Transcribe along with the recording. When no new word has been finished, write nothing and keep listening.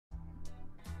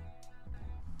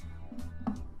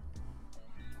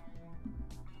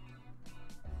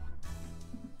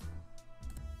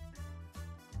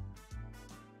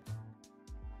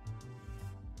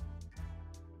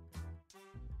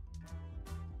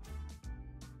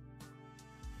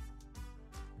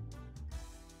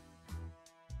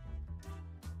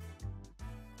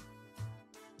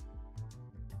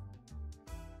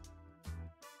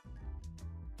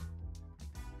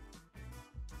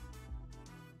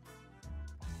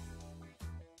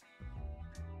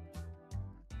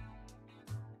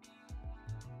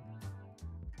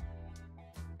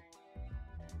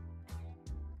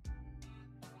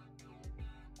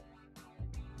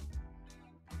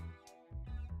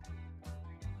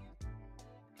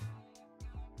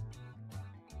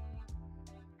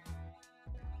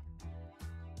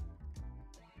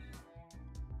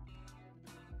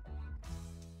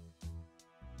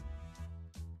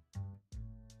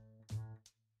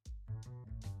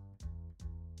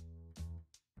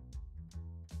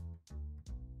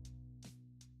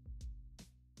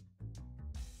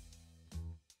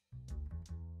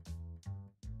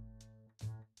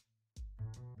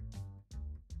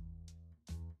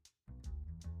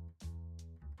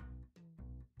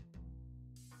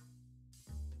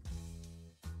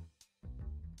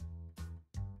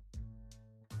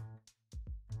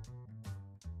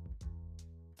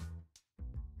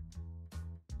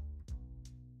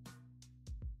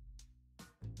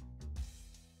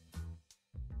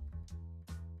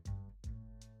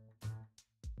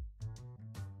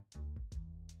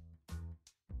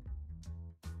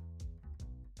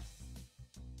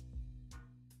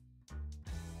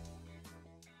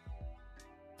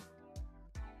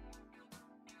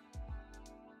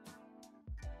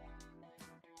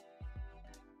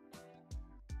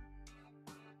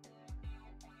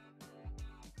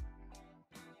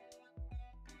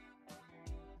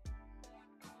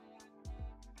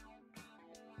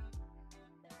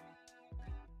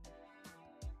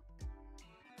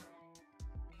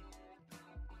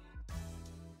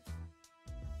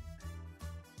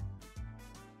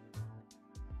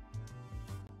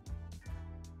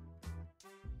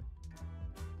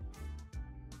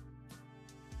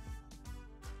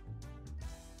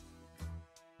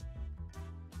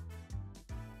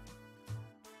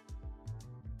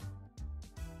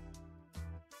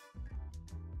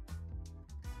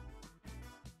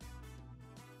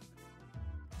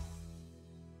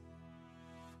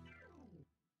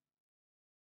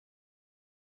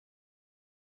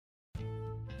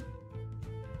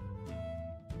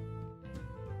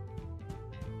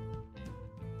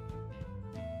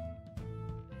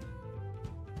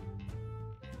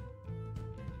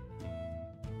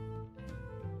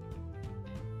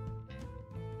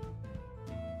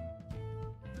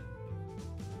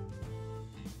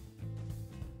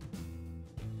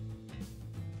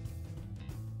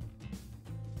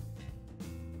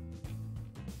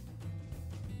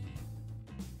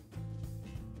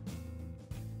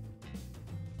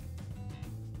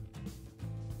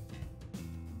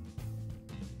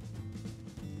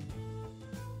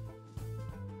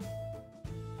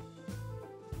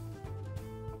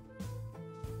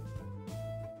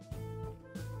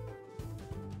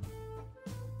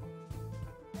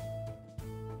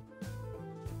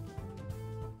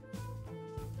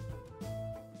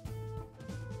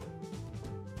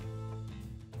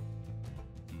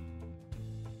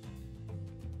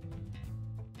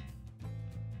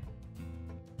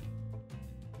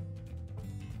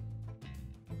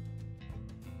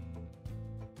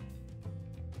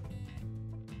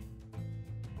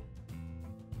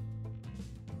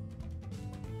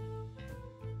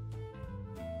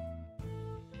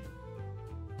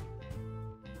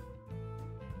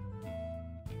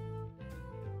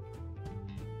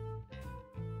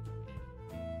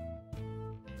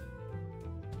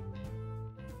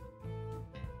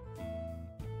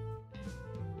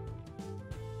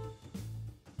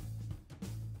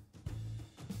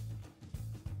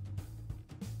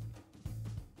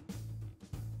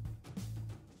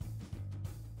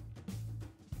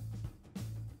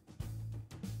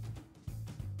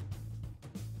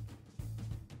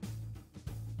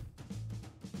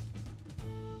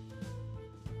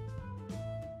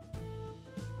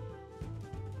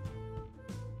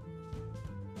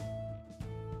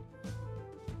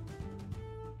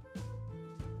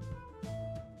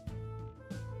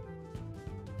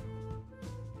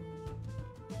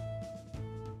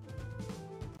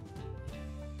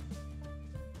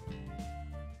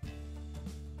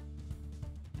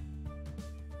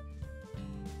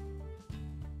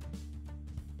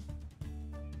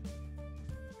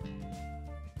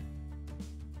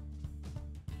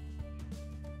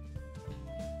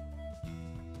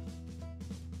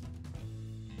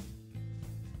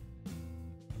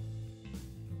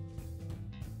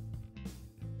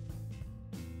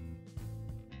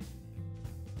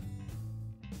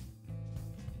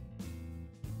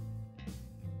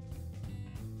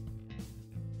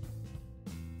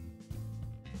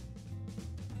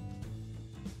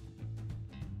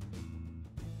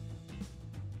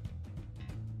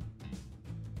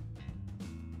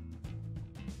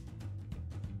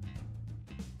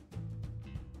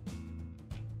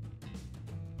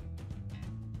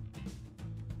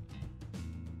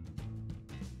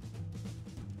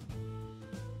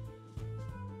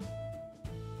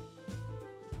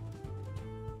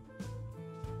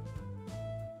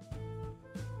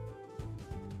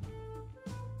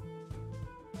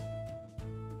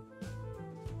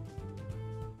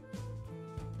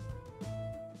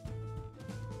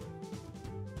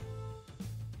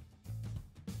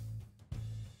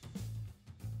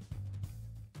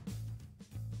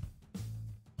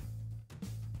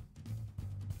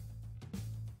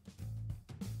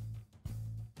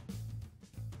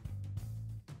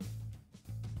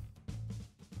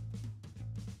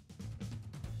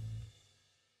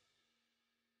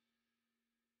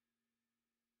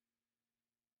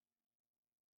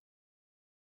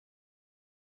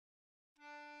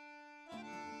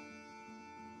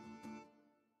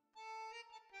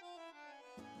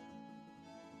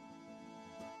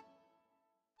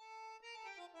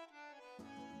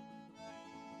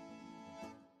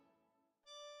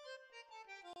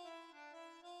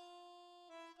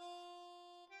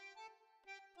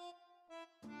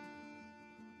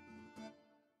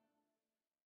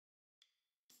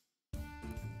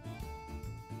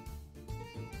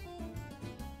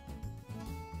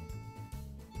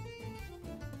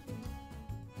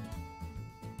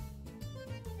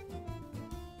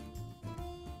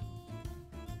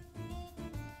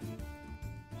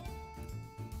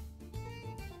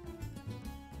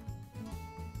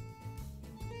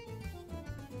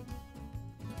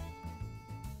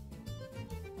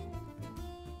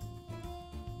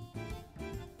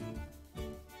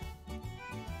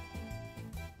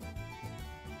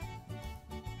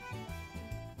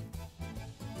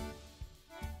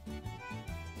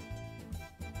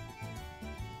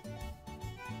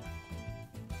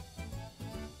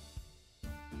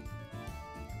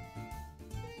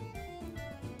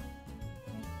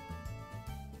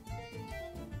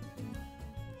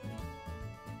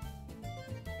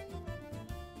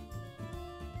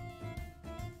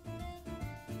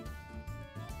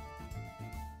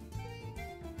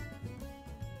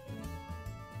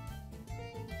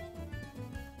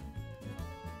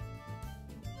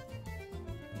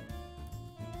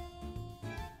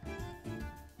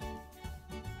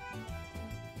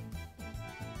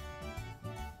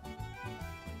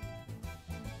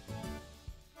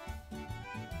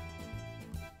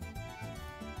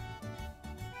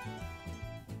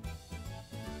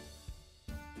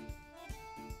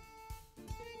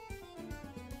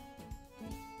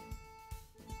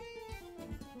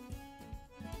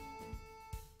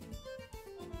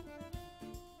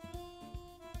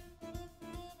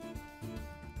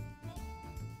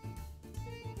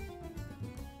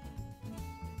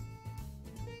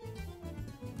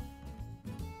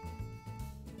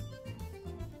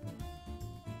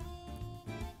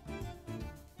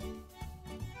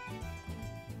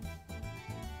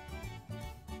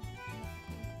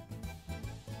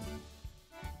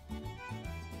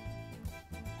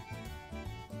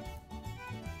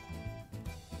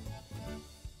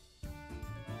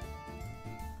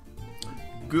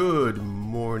Good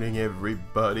morning,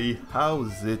 everybody.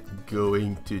 How's it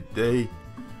going today?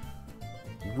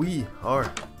 We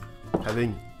are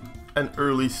having an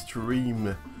early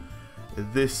stream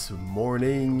this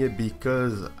morning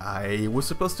because I was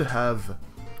supposed to have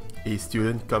a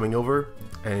student coming over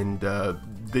and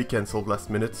they cancelled last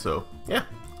minute, so yeah,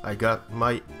 I got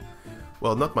my,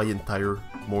 well, not my entire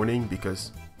morning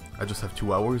because I just have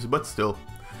 2 hours, but still,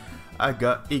 I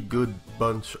got a good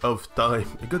bunch of time.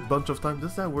 A good bunch of time?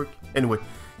 Does that work? Anyway,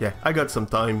 yeah, I got some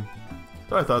time,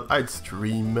 so I thought I'd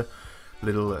stream a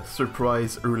little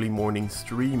surprise early morning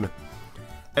stream.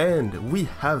 And we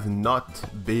have not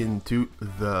been to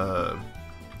the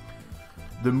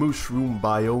mushroom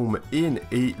biome in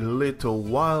a little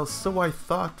while, so I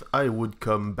thought I would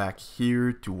come back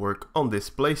here to work on this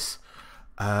place.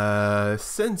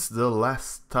 Since the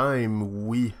last time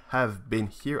we have been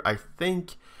here, I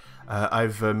think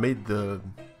I've made the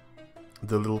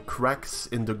little cracks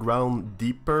in the ground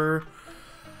deeper,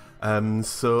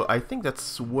 so I think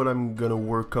that's what I'm gonna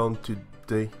work on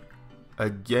today.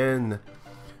 Again,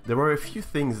 there are a few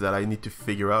things that I need to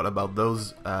figure out about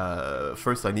those.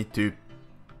 First, I need to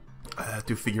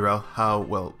figure out how,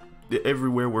 well,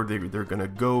 everywhere where they're gonna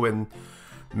go and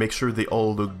make sure they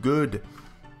all look good.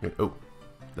 Oh,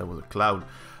 that was a cloud.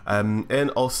 And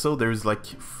also there's like,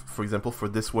 for example, for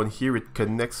this one here, it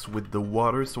connects with the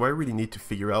water, so I really need to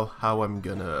figure out how I'm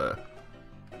gonna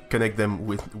connect them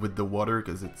with the water,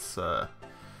 because it's a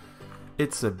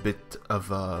bit of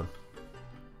a...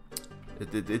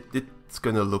 It's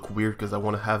gonna look weird because I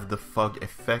want to have the fog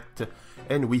effect,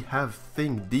 and we have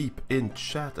Thing Deep in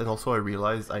chat, and also I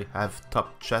realized I have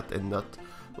top chat and not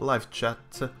live chat.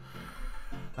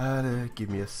 Give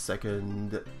me a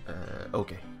second.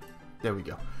 Okay, there we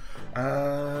go.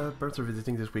 Birds are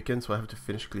visiting this weekend, so I have to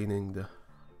finish cleaning the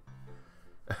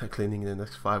cleaning in the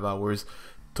next 5 hours.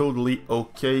 Totally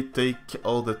okay. Take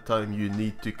all the time you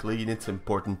need to clean. It's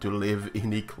important to live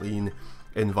in a clean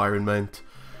environment.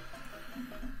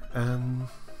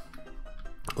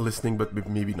 Listening but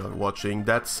maybe not watching,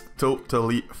 that's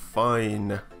totally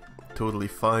fine. Totally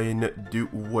fine. Do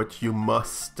what you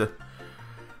must.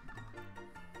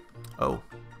 Oh,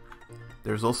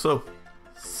 there's also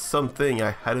something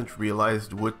I hadn't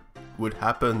realized would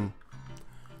happen.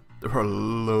 There are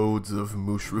loads of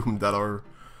mushroom that are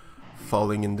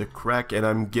falling in the crack, and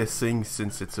I'm guessing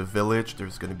since it's a village,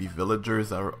 there's gonna be villagers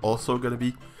that are also gonna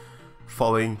be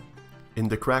falling in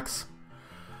the cracks.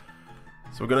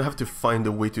 So we're gonna have to find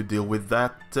a way to deal with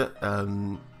that.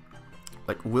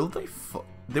 Like, will they fall?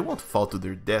 They won't fall to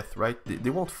their death, right?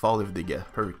 They won't fall if they get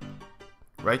hurt,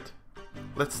 right?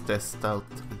 Let's test out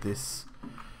this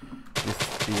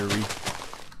theory.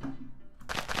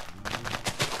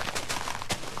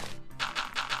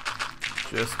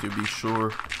 Just to be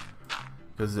sure,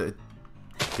 because it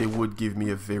would give me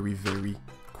a very, very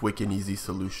quick and easy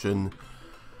solution.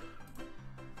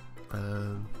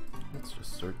 Let's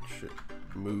just search it.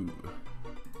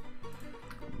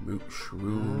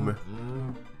 Mushroom.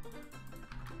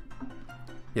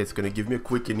 Yeah, it's gonna give me a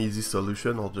quick and easy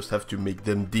solution. I'll just have to make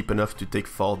them deep enough to take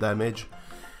fall damage,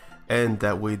 and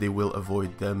that way they will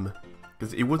avoid them.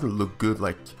 Because it wouldn't look good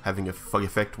like having a fog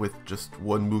effect with just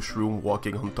one mushroom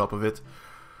walking on top of it,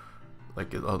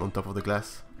 like on top of the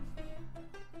glass.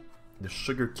 The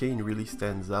sugar cane really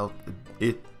stands out.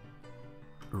 It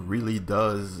really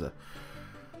does.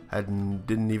 I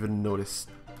didn't even notice.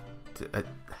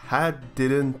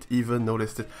 Didn't even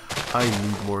notice it. I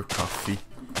need more coffee.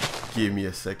 Give me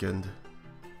a second.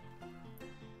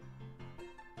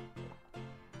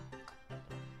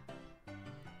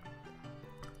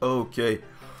 Okay.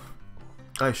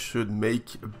 I should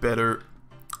make better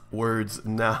words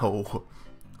now.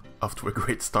 Off to a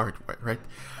great start, right?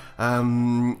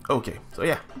 Okay, so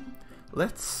yeah.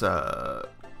 Let's well,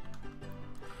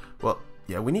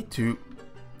 yeah, we need to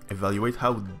evaluate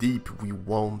how deep we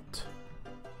want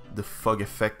the fog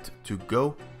effect to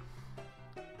go,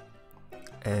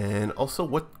 and also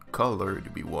what color do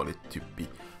we want it to be.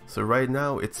 So right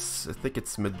now it's, I think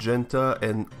it's magenta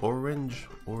and orange,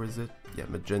 or is it? Yeah,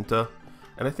 magenta,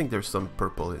 and I think there's some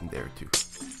purple in there too.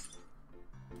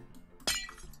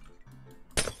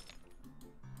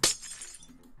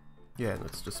 Yeah, no,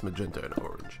 it's just magenta and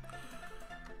orange.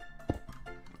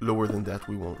 Lower than that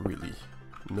we won't really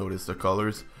notice the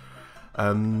colors.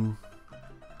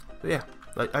 Yeah,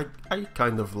 I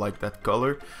kind of like that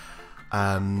color.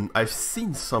 I've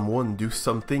seen someone do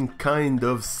something kind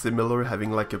of similar,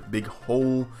 having like a big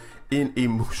hole in a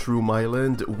mushroom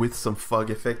island with some fog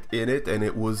effect in it, and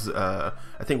it was I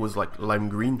think it was like lime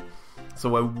green.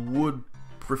 So I would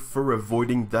prefer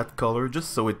avoiding that color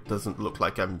just so it doesn't look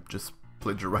like I'm just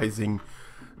plagiarizing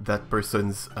that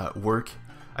person's work.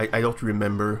 I don't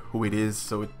remember who it is,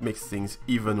 so it makes things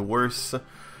even worse.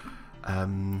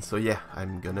 So yeah,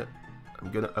 I'm gonna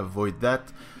avoid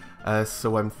that.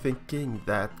 So I'm thinking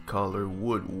that color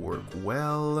would work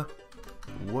well.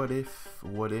 What if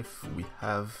we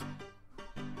have?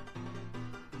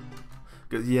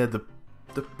 Cause yeah, the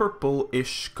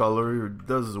purple-ish color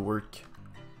does work.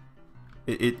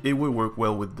 It would work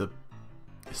well with the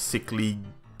sickly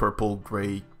purple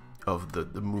gray of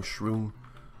the mushroom,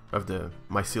 of the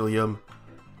mycelium.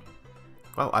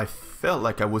 Wow, I felt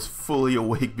like I was fully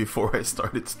awake before I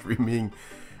started streaming,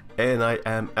 and I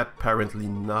am apparently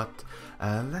not.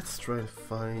 Let's try and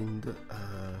find...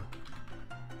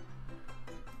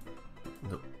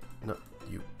 no, not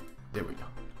you. There we go.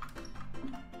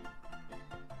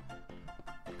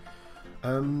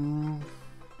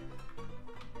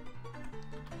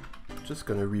 Just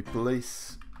gonna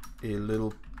replace a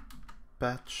little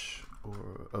patch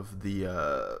of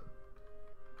the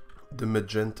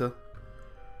magenta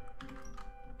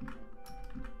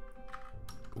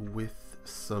with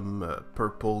some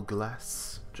purple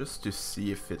glass, just to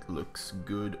see if it looks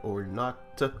good or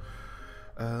not.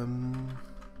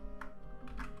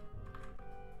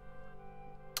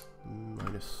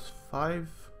 -5,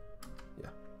 yeah,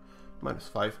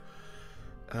 -5.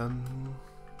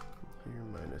 Here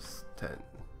 -10.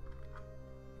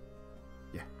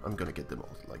 Yeah, I'm gonna get them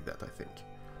all like that, I think.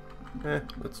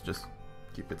 Let's just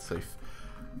keep it safe.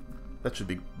 That should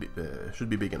be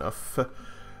big enough.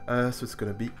 So it's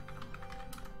gonna be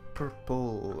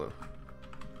purple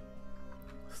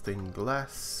stained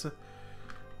glass.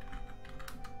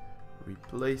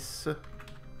 Replace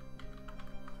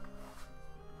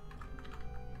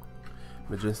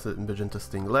magenta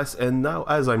stained glass. And now,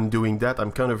 as I'm doing that,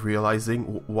 I'm kind of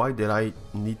realizing why did I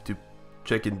need to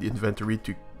check in the inventory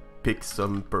to pick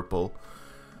some purple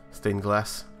stained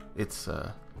glass. It's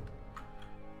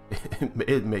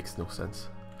it makes no sense.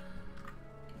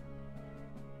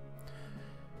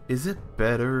 Is it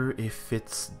better if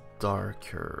it's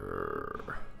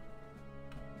darker?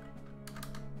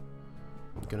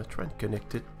 I'm gonna try and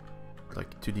connect it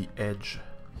like to the edge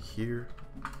here.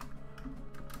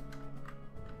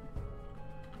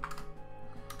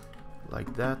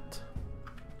 Like that.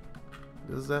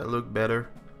 Does that look better?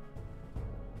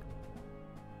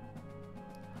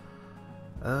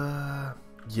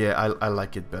 Yeah, I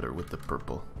like it better with the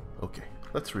purple. Okay,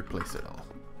 let's replace it all.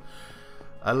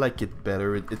 I like it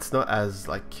better. It's not as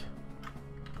like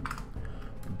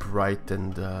bright,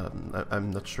 and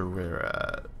I'm not sure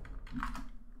where.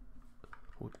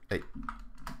 Hey,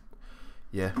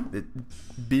 yeah,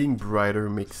 being brighter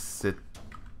makes it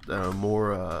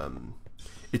more.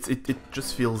 It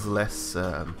just feels less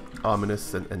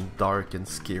ominous and dark and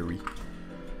scary.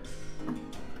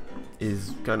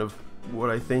 Is kind of what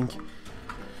I think.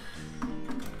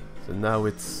 So now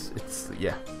it's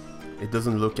yeah, it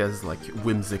doesn't look as like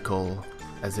whimsical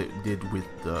as it did with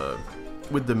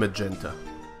the magenta.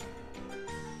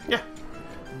 Yeah,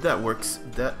 that works.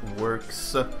 That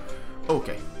works.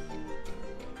 Okay.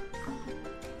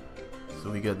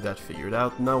 So we got that figured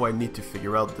out. Now I need to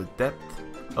figure out the depth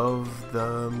of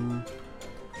the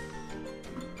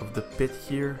pit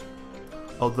here.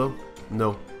 Although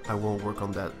no, I won't work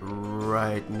on that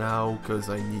right now because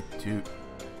I need to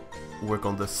work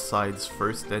on the sides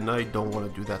first, and I don't want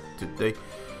to do that today.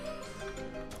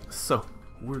 So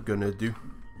we're gonna do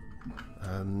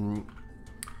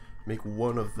make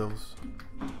one of those.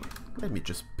 Let me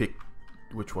just pick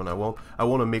which one I want. I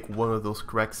want to make one of those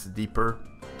cracks deeper.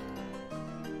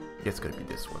 Yeah, it's gonna be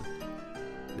this one.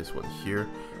 This one here.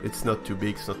 It's not too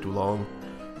big, it's not too long,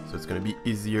 so it's gonna be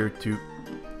easier to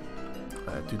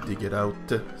dig it out.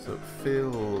 So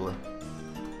fill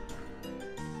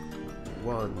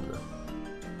 1,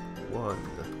 -1,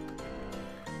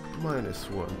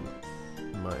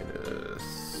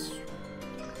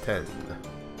 -10,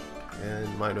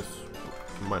 and minus.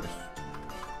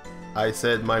 I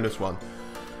said -1.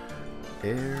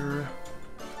 Air,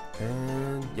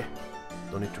 and yeah,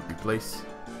 don't need to replace.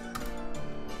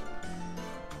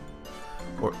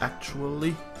 Or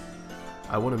actually,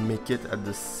 I want to make it at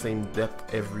the same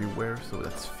depth everywhere, so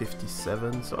that's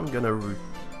 57. So I'm gonna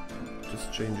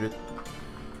just change it.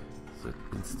 So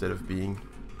instead of being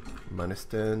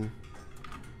 -10,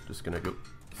 just gonna go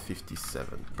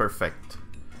 57. Perfect.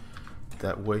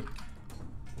 That way,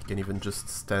 you can even just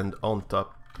stand on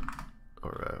top,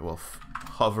 or well,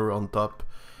 hover on top,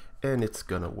 and it's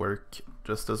gonna work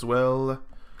just as well.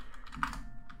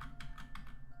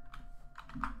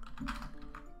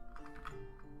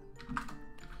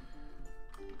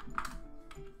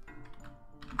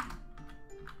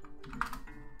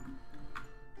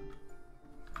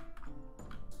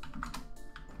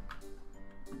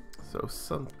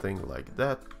 something like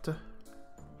that.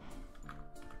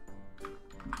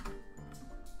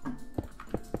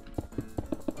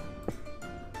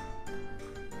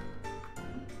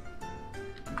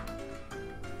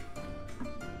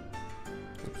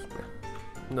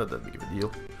 Not that big of a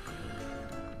deal.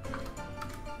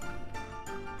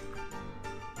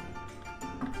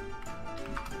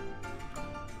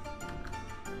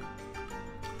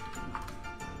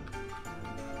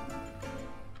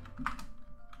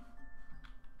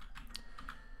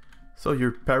 So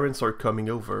your parents are coming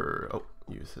over. Oh,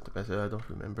 you said the message. I don't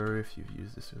remember if you've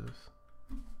used this with us.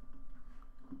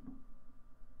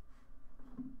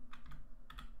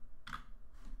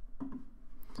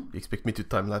 You expect me to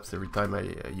time lapse every time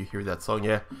you hear that song?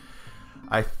 Yeah,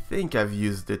 I think I've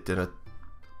used it in a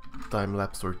time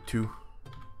lapse or two,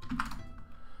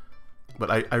 but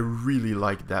I really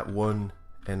like that one,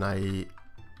 and I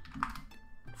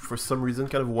for some reason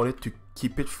kind of wanted to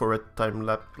keep it for a time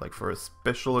lapse, like for a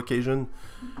special occasion,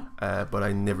 but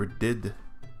I never did.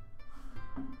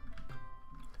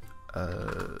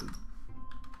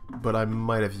 But I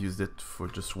might have used it for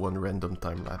just one random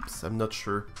time lapse. I'm not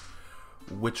sure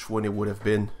which one it would have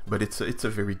been, but it's a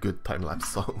very good time-lapse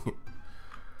song.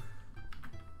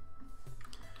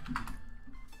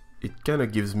 It kind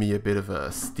of gives me a bit of a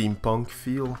steampunk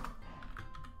feel.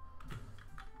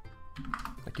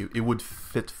 Like it would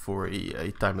fit for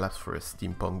a time-lapse for a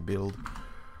steampunk build,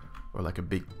 or like a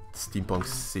big steampunk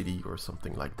city or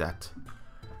something like that.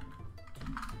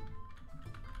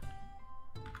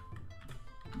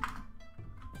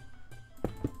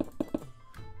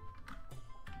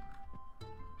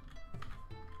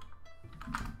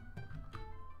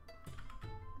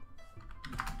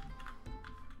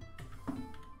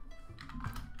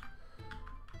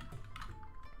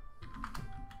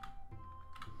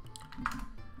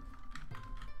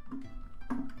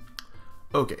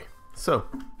 Okay, so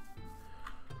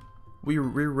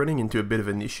we're running into a bit of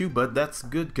an issue, but that's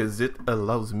good because it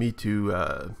allows me to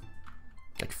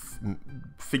like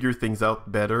figure things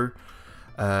out better.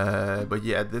 But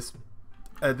yeah,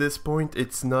 at this point,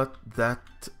 it's not that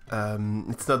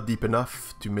it's not deep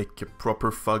enough to make a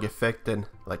proper fog effect and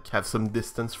like have some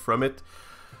distance from it.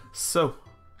 So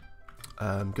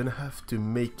I'm gonna have to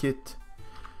make it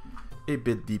a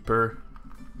bit deeper.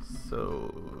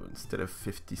 So instead of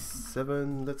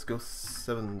 57, let's go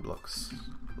 7 blocks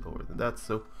lower than that,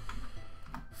 so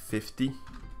 50.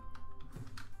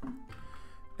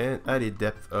 And at a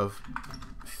depth of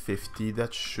 50,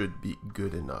 that should be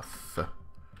good enough.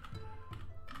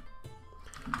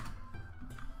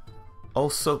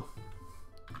 Also,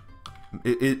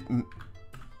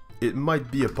 it might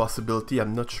be a possibility.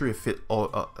 I'm not sure if it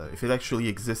actually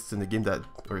exists in the game, that,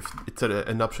 or if it's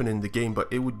an option in the game. But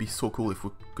it would be so cool if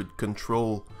we could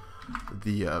control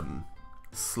the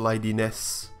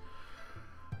slidiness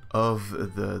of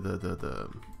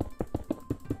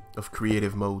of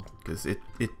creative mode, because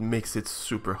it makes it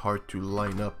super hard to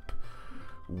line up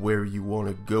where you want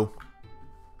to go.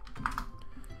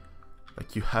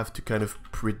 Like you have to kind of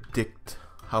predict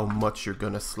how much you're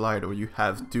gonna slide, or you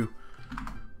have to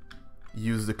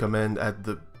use the command at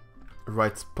the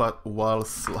right spot while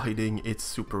sliding. It's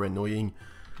super annoying.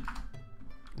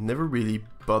 Never really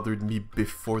bothered me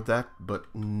before that, but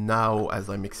now as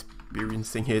I'm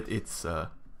experiencing it, it's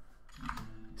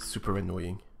super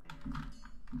annoying.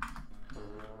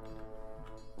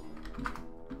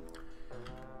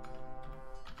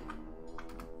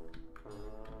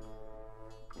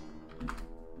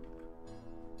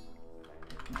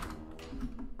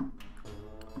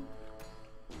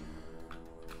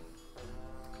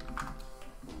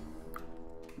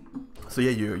 So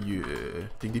yeah, you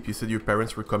Dig Deep, you said your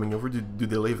parents were coming over. Do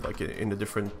they live like in a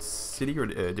different city or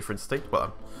a different state? Well,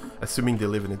 I'm assuming they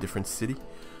live in a different city.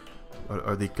 Or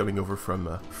are they coming over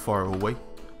from far away?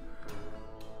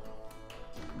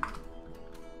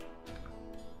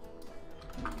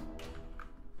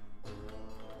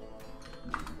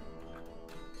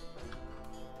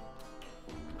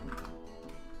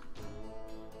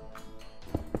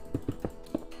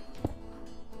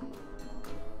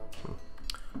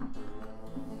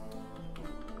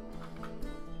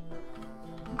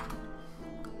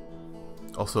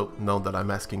 Also, now that I'm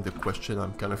asking the question,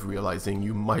 I'm kind of realizing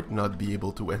you might not be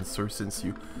able to answer, since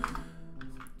you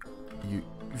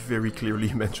very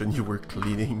clearly mentioned you were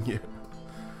cleaning.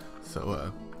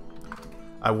 So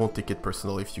I won't take it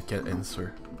personal if you can't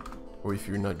answer, or if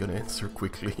you're not gonna answer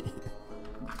quickly.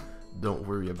 Don't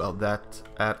worry about that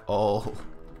at all.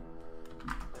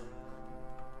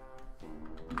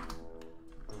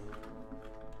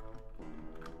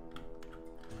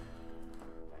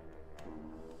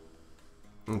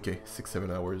 Okay,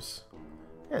 6-7 hours.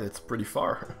 Yeah, that's pretty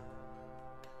far.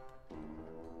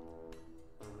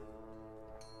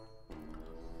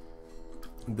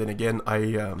 Then again,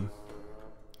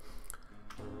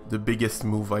 the biggest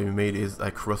move I made is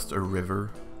I crossed a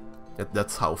river.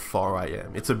 That's how far I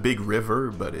am. It's a big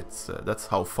river, but that's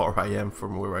how far I am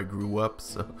from where I grew up.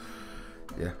 So,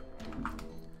 yeah,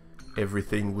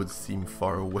 everything would seem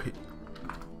far away.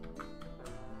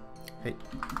 Hey.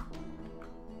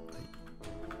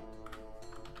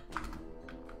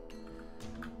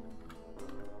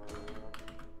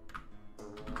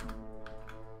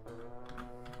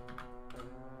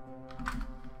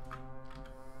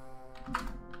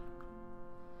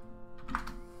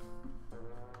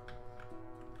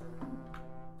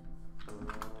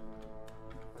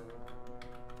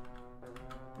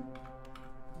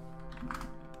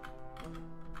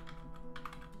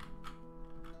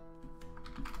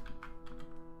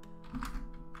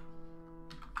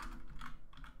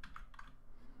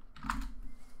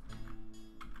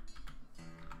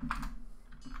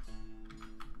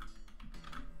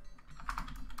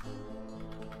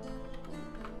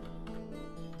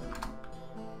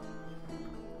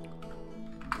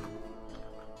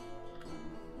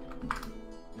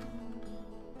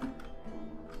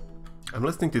 I'm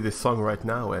listening to this song right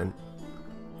now, and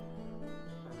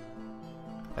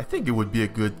I think it would be a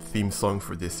good theme song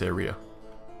for this area.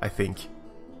 I think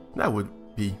that would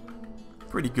be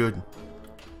pretty good.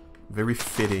 Very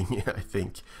fitting, I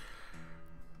think.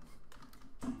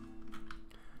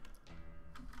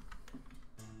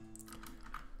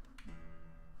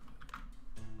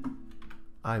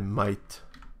 I might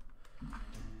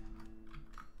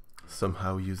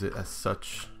somehow use it as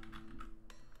such.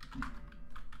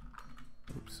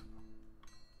 Oops.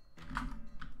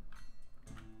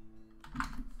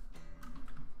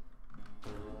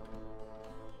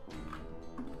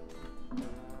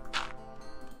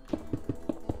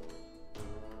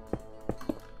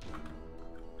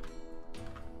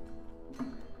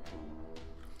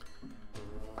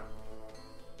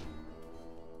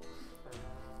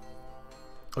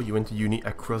 Oh, you went to uni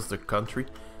across the country?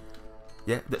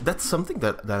 Yeah, that's something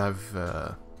that I've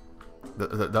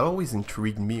that always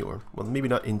intrigued me, or well, maybe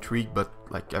not intrigued, but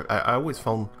like I always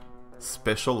found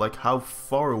special, like how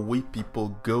far away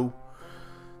people go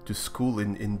to school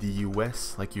in the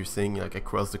US, like you're saying, like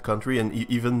across the country, and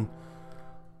even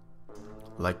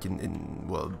like in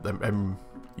well, I'm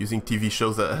using TV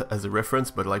shows as a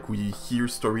reference, but like we hear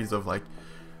stories of like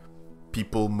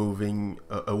people moving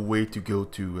away to go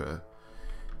to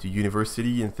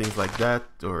university and things like that,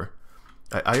 or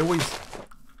I always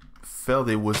felt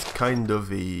it was kind of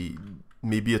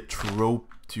maybe a trope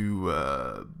to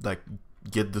like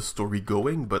get the story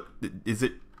going, but is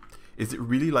it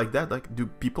really like that? Like, do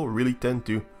people really tend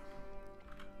to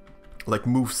like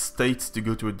move states to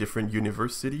go to a different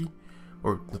university,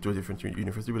 or not to a different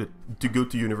university, but to go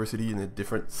to university in a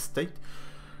different state?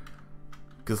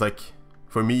 Because like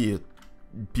for me,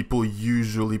 people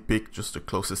usually pick just the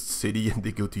closest city and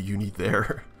they go to uni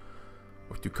there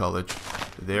or to college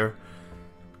there.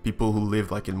 People who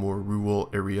live like in more rural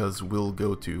areas will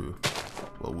go to,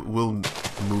 well, will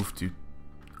move to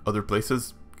other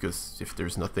places, because if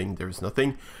there's nothing, there's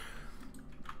nothing.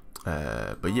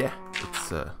 But yeah,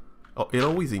 it's it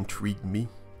always intrigued me.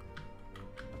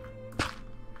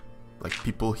 Like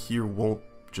people here won't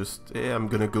just, hey, I'm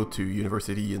gonna go to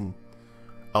university in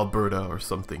Alberta or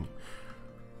something.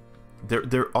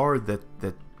 There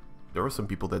are some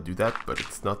people that do that, but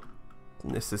it's not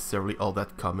necessarily all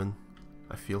that common,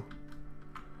 I feel.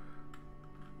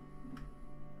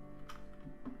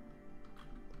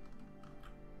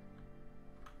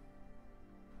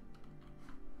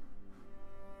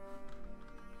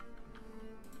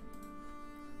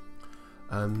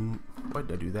 Why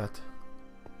did I do that?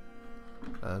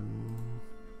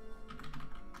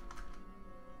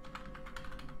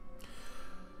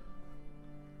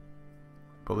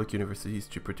 Public university is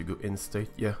cheaper to go in-state,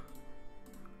 yeah.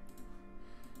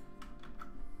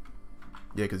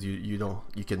 Yeah, because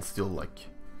you can still like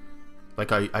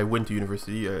I went to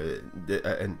university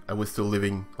and I was still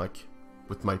living like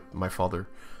with my father.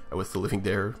 I was still living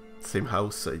there, same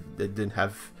house. I didn't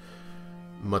have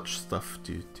much stuff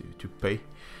to pay.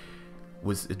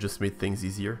 It just made things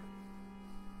easier.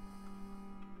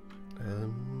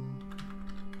 I'm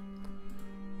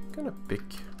gonna pick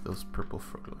those purple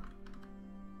frogler.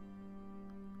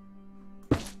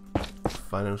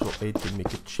 Financial aid to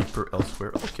make it cheaper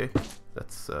elsewhere. Okay,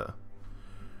 that's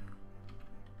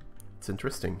it's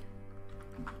interesting.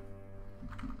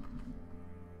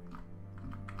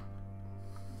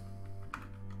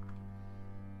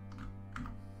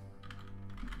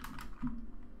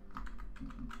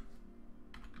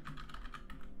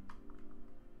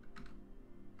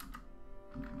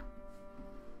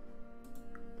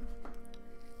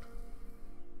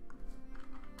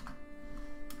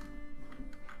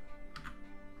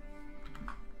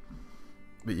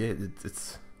 But yeah,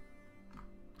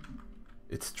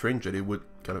 it's strange that it would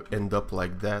kind of end up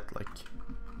like that. Like,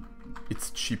 it's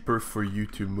cheaper for you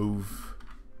to move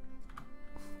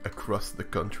across the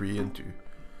country and to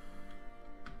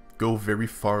go very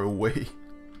far away,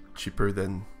 cheaper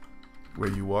than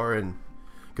where you are, and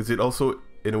because it also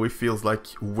in a way feels like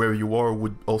where you are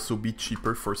would also be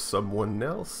cheaper for someone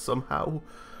else somehow.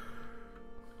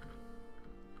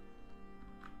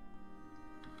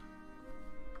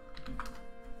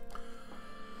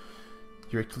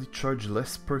 You actually charge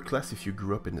less per class if you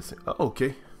grew up in the same... Oh,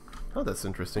 okay. Oh, that's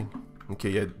interesting. Okay,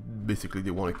 yeah, basically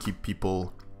they want to keep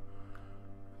people...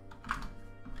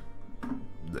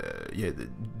 yeah,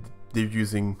 they're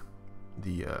using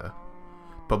the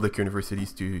public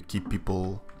universities to keep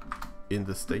people in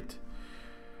the state.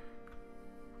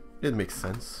 It makes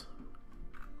sense.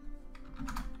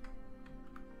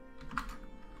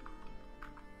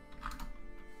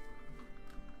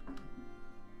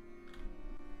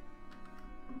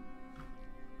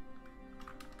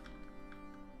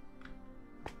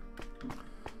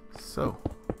 So,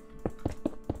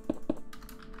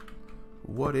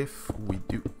 what if we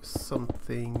do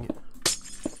something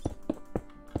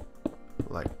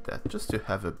like that, just to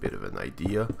have a bit of an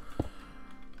idea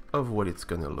of what it's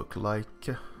gonna look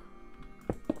like.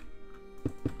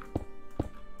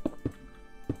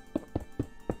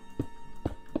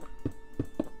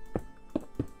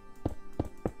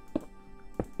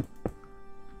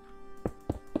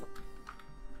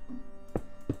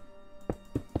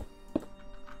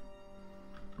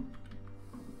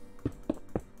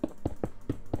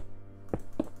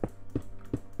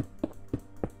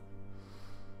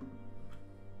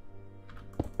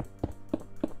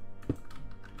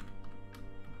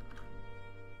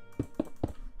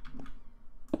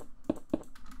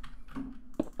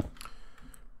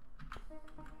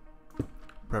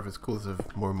 Private schools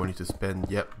have more money to spend.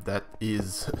 Yep, that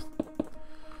is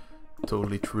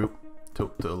totally true.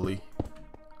 Totally.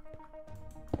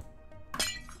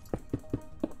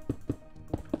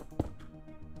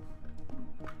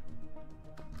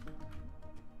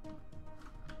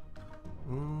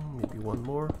 Maybe one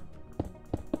more.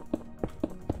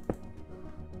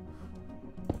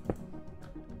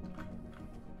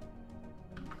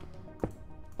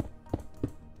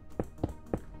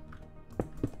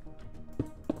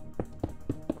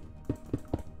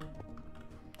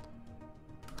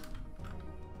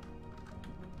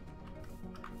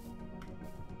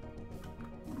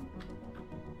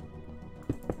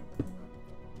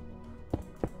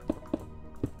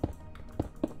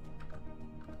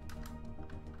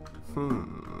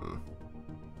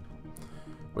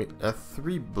 Wait, at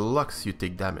 3 blocks you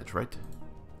take damage, right?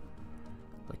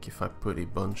 Like if I put a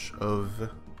bunch of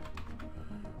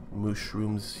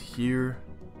mushrooms here.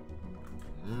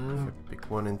 If I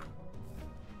pick one and...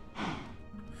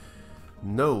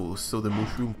 No, so the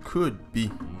mushroom could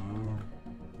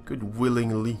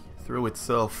willingly throw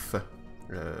itself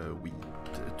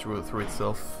throw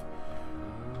itself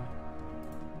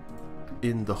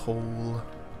in the hole.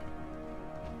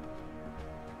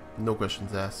 No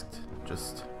questions asked,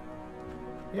 just,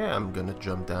 yeah, I'm gonna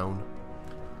jump down.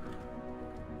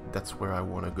 That's where I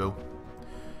want to go.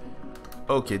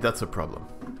 Okay, that's a problem.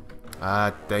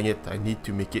 Ah, dang it, I need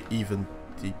to make it even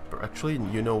deeper. Actually,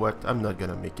 you know what? I'm not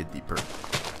gonna make it deeper.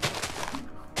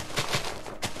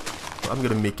 I'm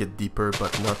gonna make it deeper,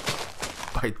 but not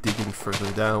by digging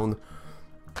further down.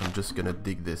 I'm just gonna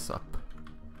dig this up.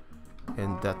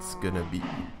 And that's gonna be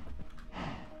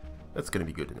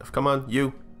good enough. Come on,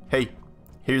 you! Hey,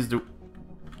 here's the...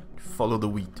 Follow the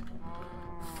wheat.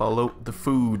 Follow the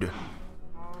food.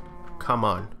 Come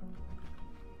on.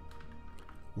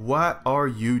 What are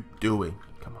you doing?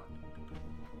 Come on.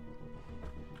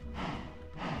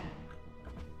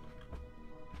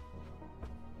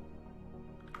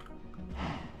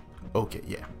 Okay,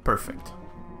 yeah, perfect.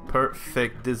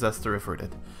 Perfect. Disaster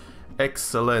averted.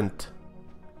 Excellent.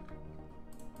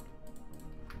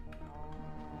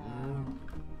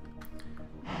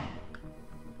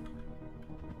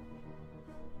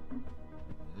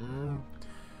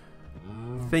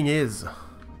 Thing is,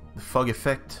 the fog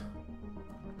effect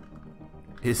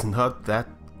is not that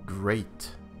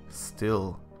great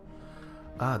still.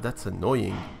 Ah, that's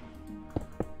annoying.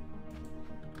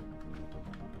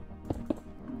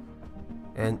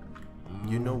 And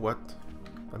you know what?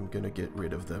 I'm gonna get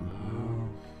rid of them.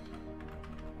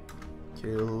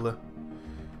 Kill.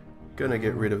 Gonna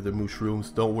get rid of the mushrooms,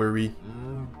 don't worry.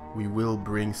 We will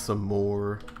bring some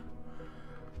more.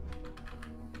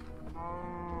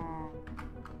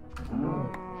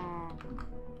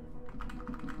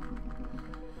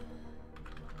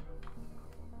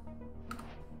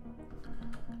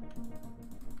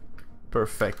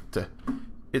 Perfect.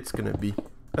 It's gonna be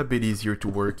a bit easier to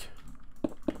work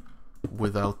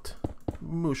without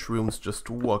mushrooms just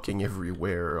walking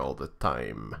everywhere all the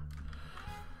time.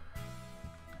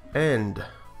 And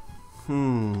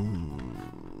I'm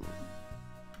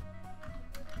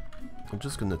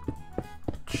just gonna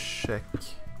check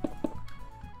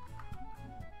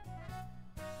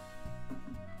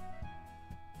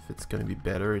if it's gonna be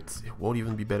better. It won't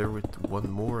even be better with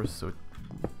one more, so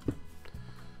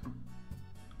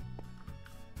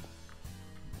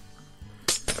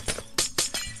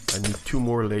I need 2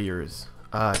 more layers.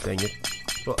 Ah, dang it.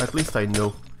 Well, at least I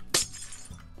know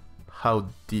how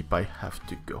deep I have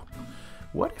to go.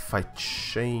 What if I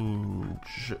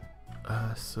change...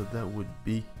 so that would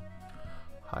be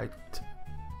height,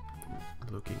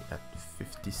 looking at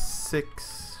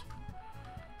 56.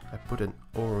 I put an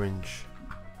orange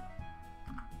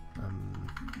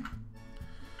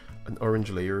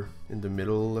layer in the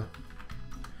middle.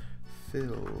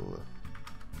 Fill.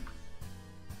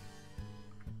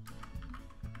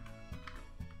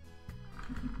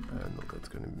 No, that's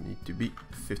gonna need to be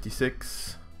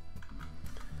 56.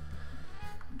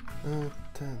 10,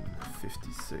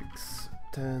 56,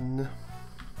 10.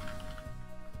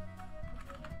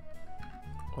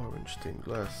 Orange stained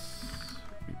glass.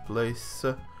 Replace.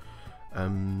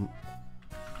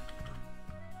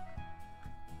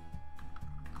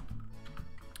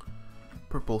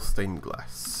 Purple stained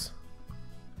glass.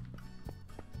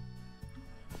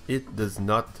 It does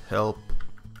not help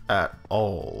at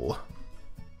all.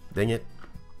 Dang it.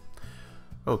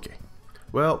 Okay.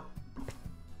 Well,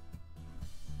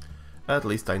 at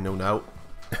least I know now.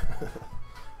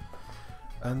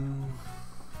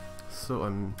 So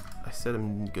I said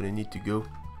I'm gonna need to go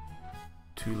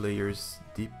 2 layers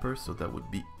deeper, so that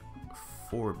would be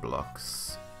 4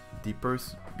 blocks deeper,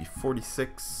 so it would be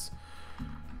 46.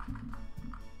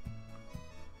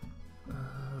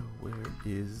 Where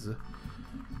is...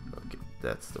 Okay,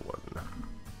 that's the one.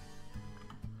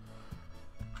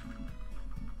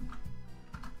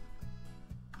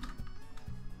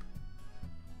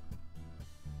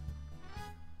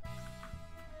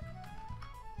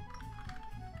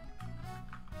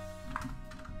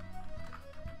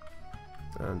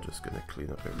 I'm just gonna clean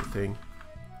up everything.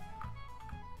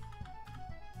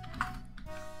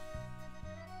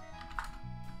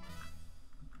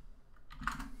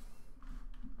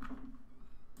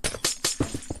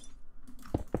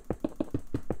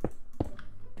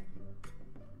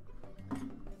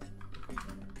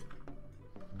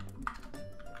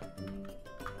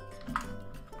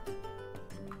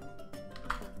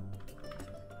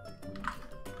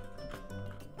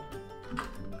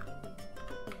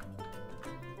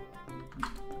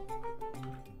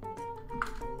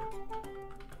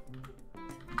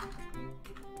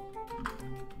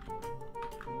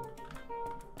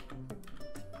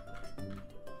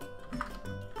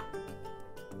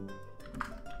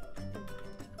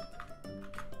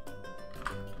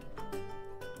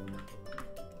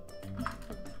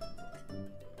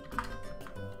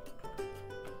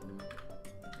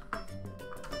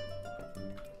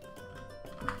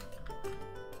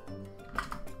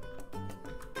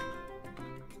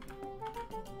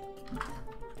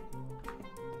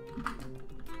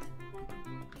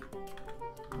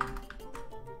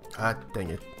 Ah, dang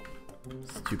it.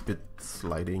 Stupid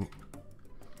sliding.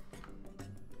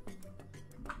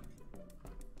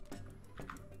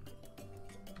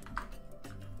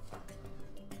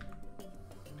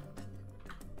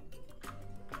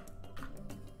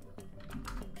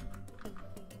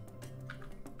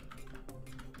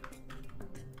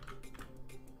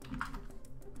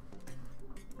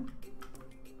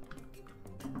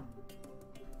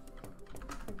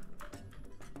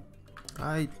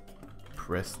 I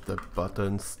press the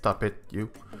button. Stop it,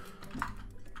 you.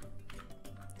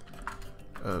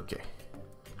 Okay.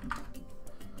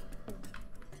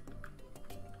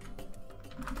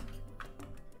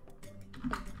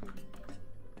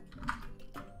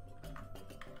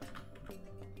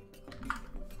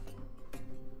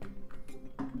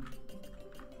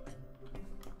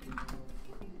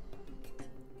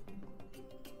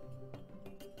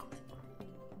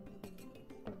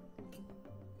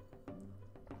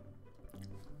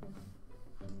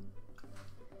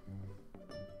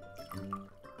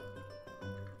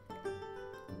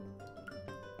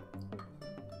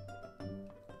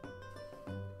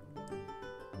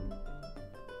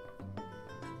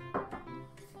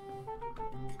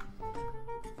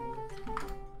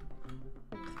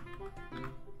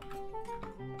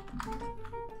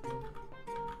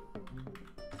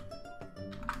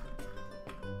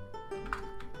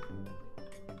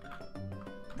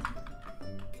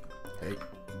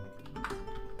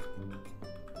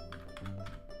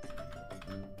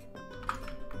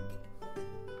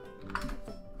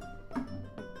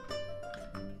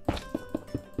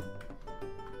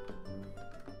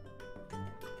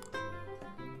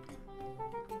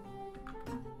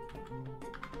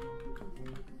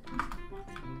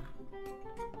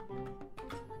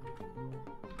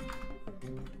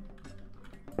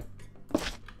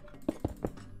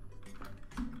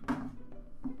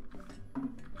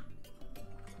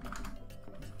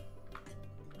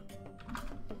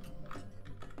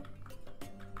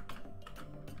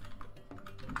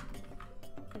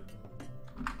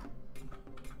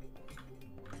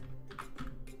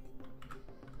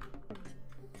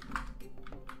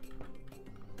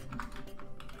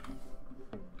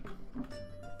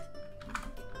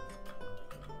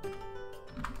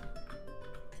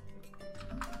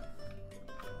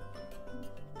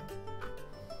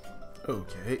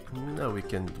 Okay, now we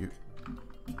can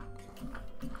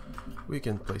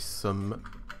place some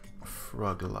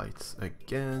frog lights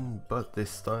again, but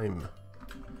this time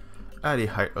at a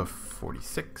height of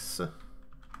 46.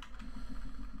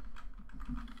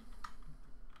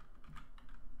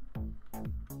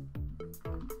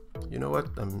 You know what?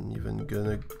 I'm even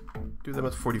gonna do them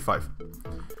at 45.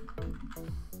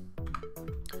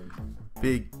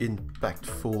 Big,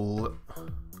 impactful.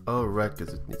 Oh, right,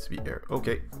 because it needs to be air.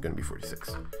 Okay, it's gonna be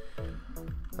 46.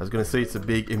 I was gonna say it's a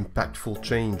big, impactful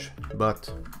change,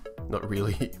 but not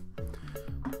really.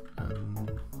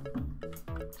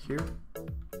 Here.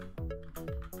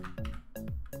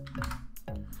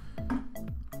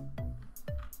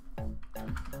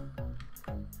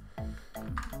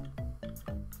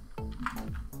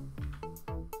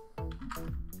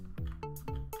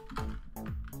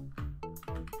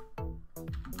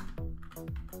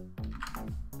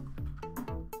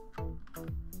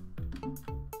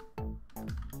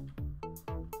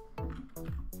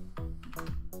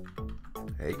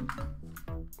 Hey,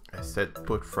 I said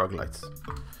put frog lights.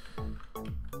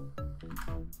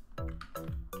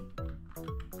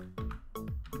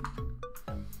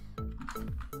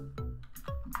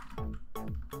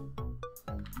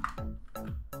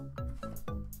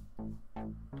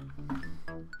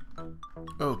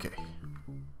 Okay.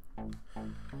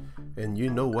 And you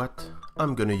know what?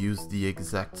 I'm gonna use the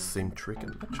exact same trick.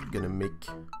 I'm actually gonna make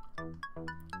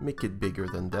it bigger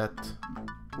than that.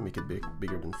 Make it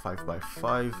bigger than 5 by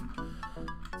 5.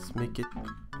 Let's make it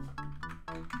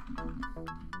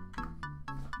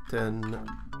 10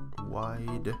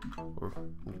 wide, or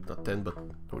not 10, but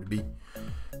it would be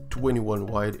 21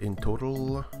 wide in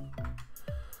total.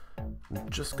 I'm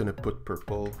just gonna put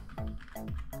purple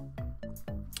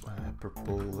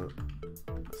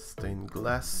stained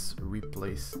glass,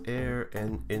 replace air,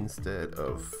 and instead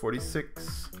of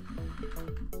 46,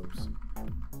 oops,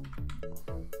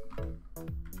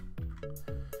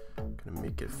 gonna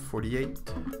make it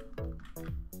 48.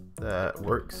 That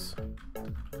works.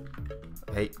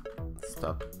 Hey,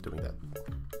 stop doing that.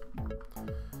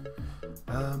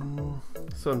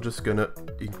 So I'm just gonna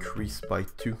increase by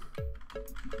 2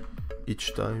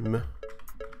 each time.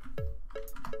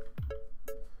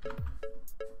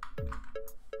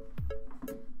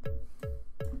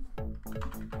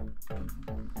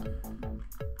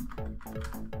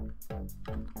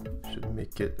 Should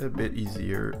make it a bit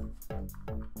easier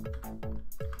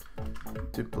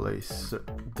to place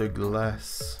the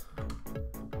glass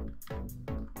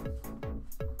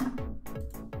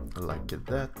like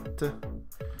that.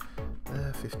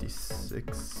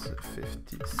 56,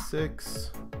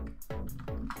 56,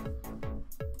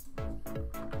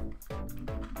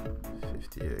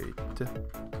 58,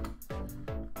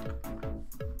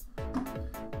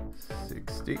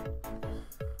 60.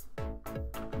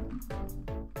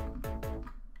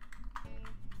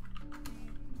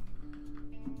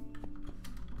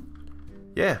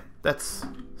 Yeah, that's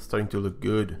starting to look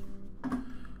good.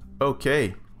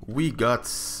 Okay, we got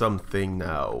something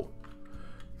now.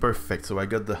 Perfect, so I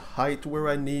got the height where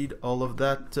I need all of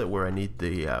that, where I need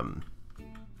the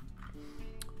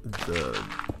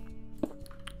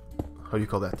how do you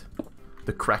call that?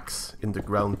 The cracks in the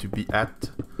ground to be at.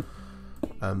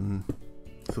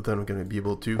 So then I'm gonna be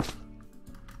able to,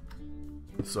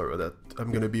 sorry about that,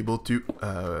 I'm gonna be able to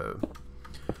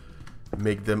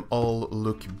make them all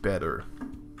look better.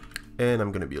 And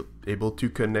I'm gonna be able to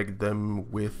connect them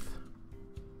with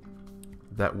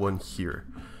that one here.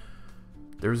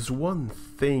 There's one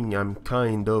thing I'm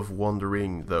kind of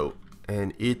wondering though,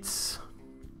 and it's,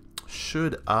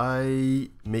 should I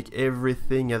make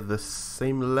everything at the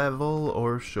same level,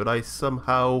 or should I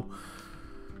somehow,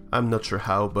 I'm not sure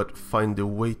how, but find a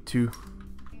way to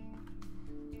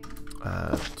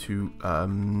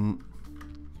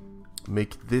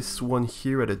make this one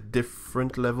here at a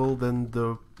different level than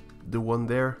the one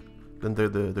there, than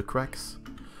the cracks,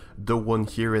 the one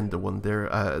here and the one there,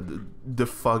 the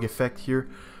fog effect here,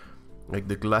 like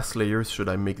the glass layers, should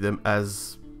I make them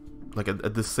as like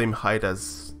at the same height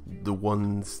as the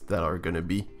ones that are gonna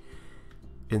be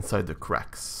inside the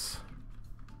cracks?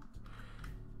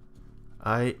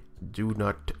 I do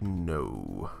not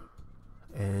know.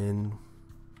 And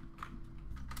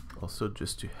also,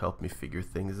 just to help me figure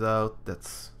things out,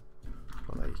 that's,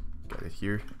 well, I got it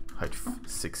here, height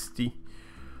 60,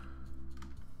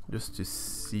 just to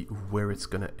see where it's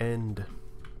gonna end.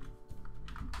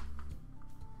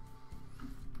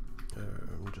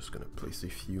 I'm just gonna place a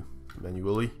few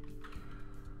manually.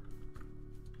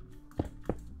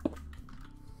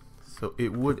 So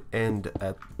it would end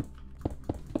at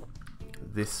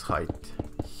this height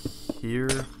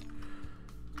here,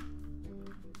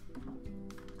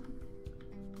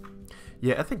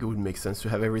 Yeah, I think it would make sense to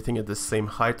have everything at the same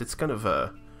height. It's kind of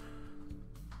a...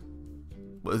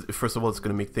 Well, first of all, it's going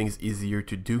to make things easier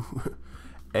to do.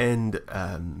 And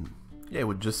yeah, it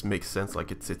would just make sense,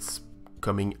 like it's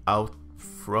coming out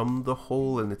from the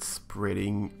hole and it's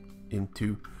spreading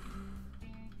into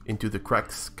the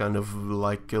cracks, kind of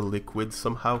like a liquid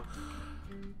somehow.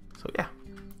 So yeah,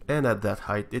 and at that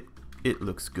height it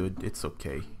looks good. It's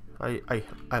okay. I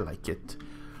like it.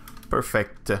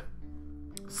 Perfect.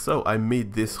 So I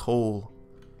made this hole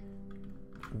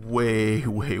way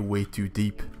too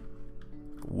deep.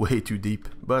 Way too deep,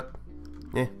 but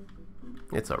yeah,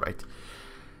 it's alright.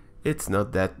 It's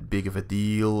not that big of a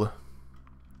deal.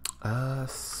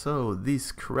 So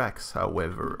these cracks,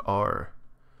 however, are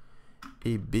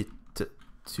a bit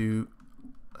too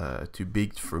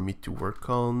big for me to work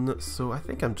on. So I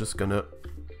think I'm just gonna...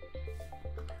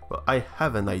 Well, I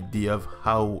have an idea of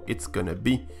how it's gonna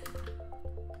be.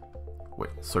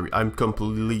 Wait, sorry, I'm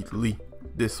completely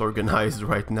disorganized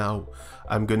right now.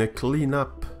 I'm gonna clean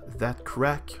up that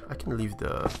crack. I can leave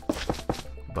the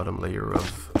bottom layer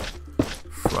of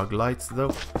frog lights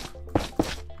though.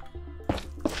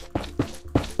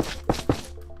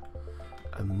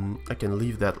 I can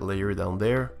leave that layer down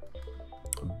there,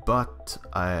 but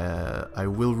I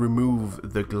will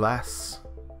remove the glass,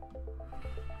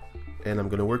 and I'm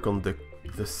gonna work on the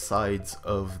sides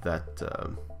of that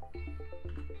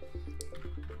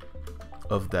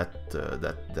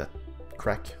that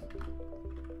crack.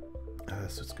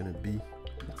 So it's gonna be,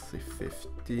 let's say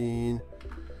 15.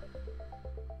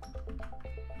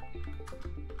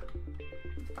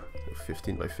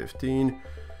 15 by 15,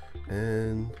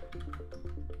 and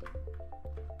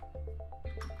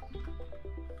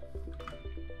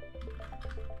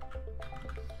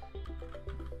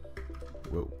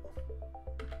whoa,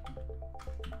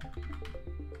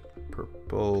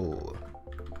 purple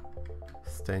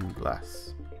stained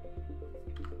glass.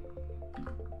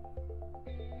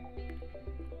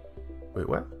 Wait,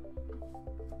 what?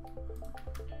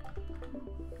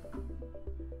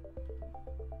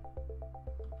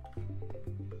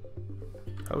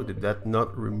 How did that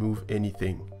not remove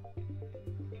anything?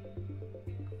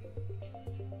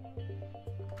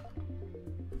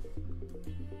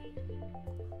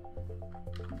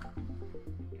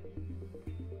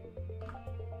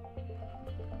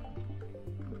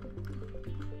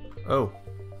 Oh.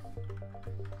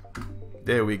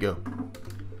 There we go.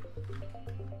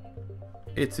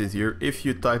 It's easier if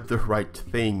you type the right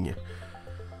thing.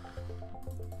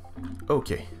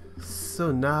 Okay.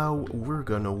 So now we're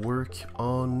gonna work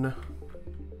on...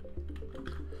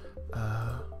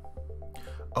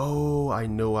 oh, I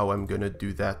know how I'm gonna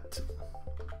do that.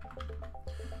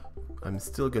 I'm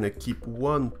still gonna keep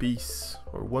one piece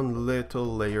or one little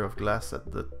layer of glass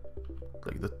at the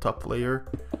top layer,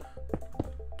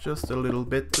 just a little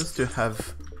bit, just to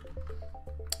have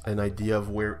an idea of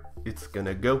where it's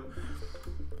gonna go.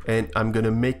 And I'm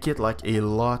gonna make it like a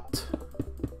lot,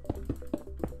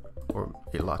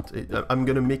 I'm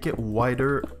gonna make it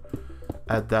wider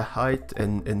at the height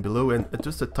and below, and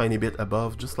just a tiny bit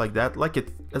above, just like that, like it,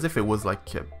 as if it was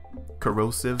like a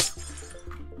corrosive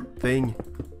thing,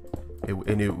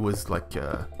 and it was like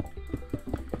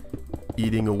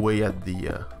eating away at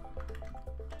the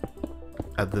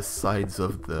sides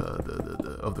of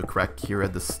the crack here,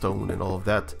 at the stone and all of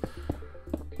that.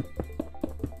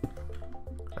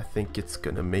 I think it's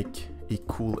gonna make a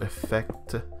cool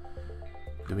effect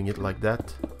doing it like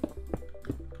that.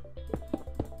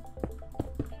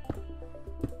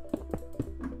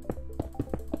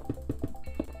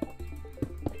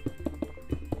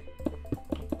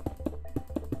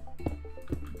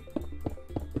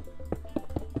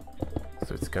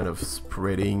 So it's kind of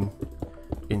spreading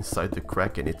inside the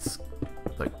crack, and it's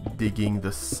like digging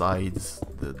the sides,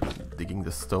 digging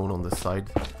the stone on the side.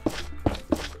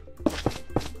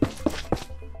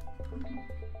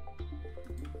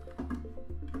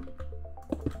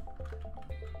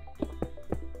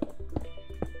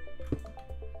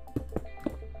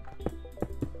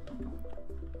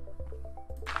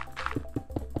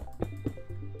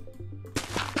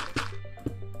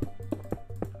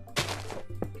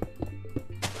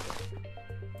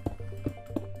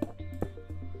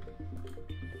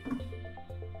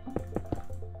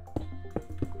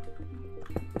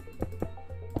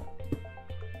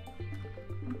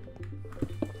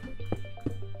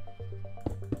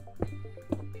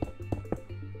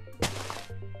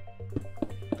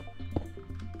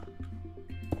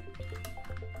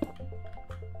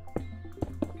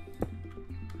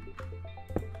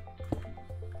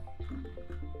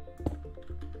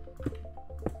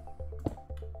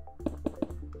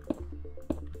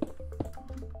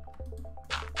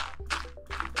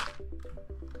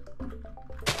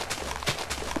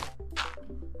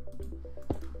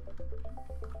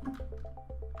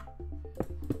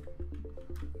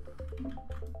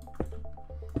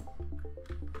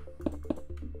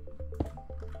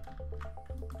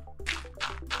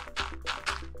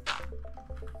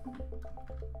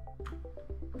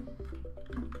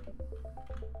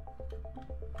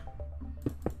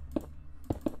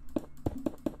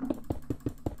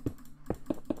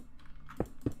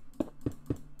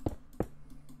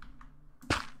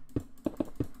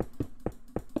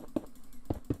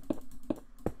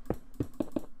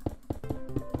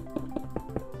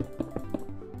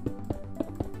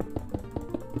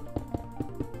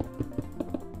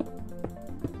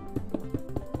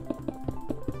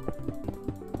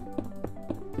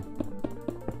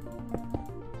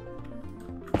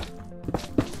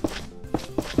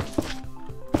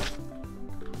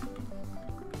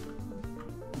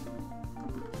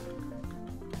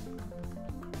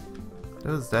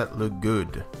 Does that look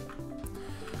good?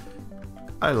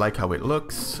 I like how it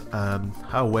looks.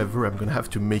 However, I'm gonna have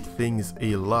to make things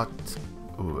a lot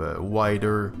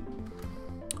wider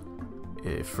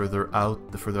the further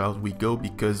out we go,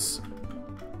 because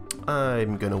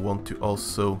I'm gonna want to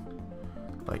also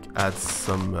like add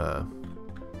some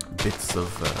bits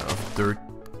of dirt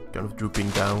kind of drooping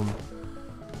down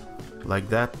like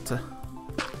that.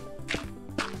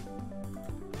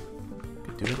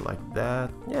 Could do it like that.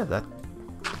 Yeah,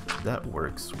 that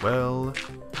works well.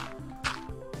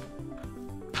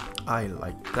 I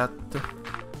like that.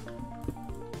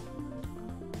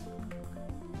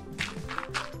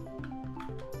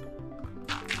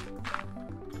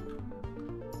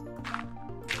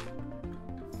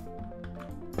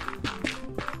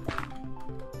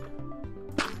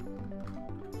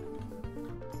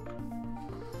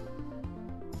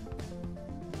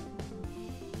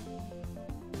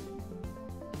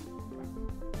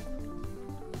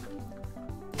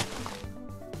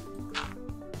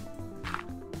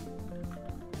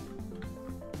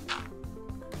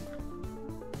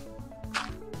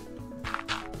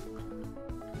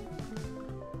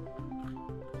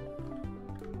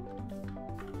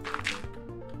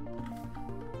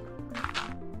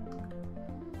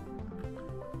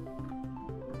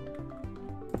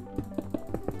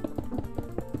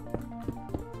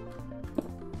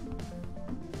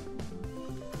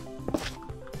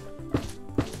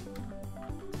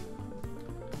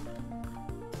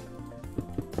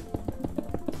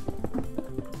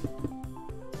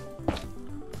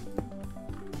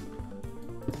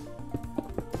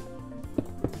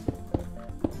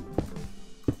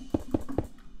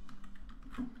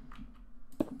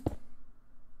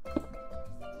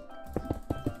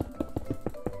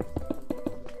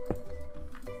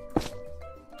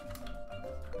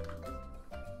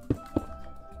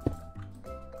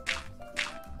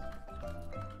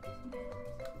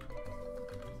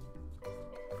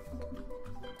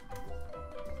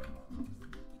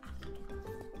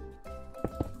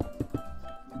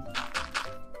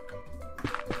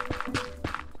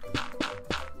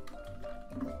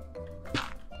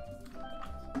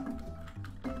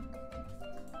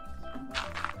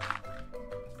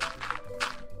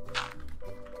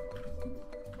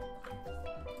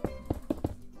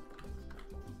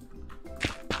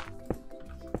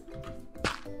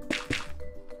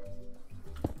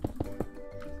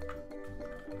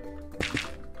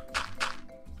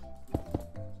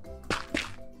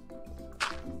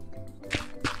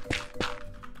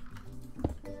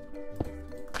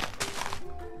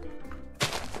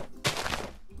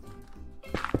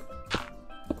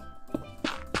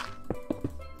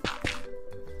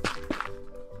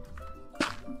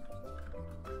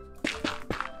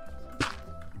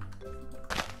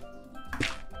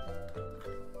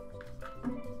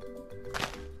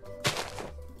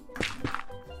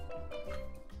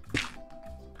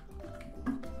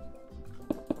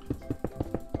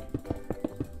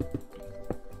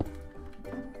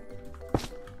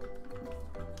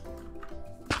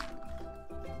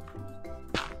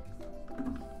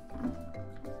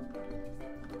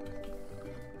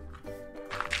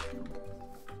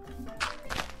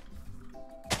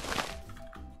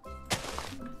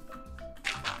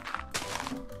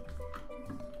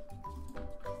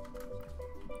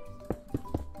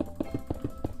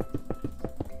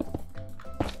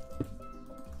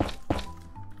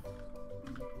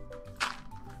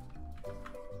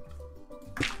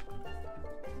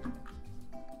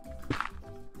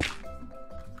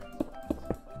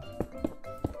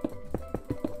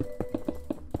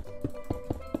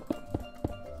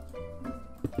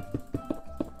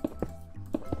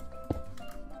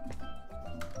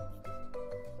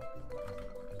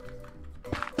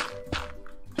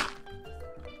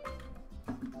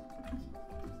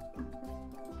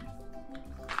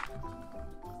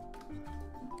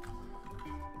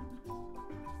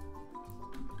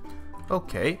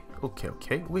 Okay,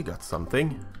 we got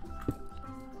something.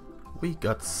 We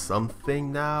got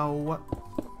something now.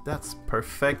 That's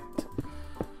perfect.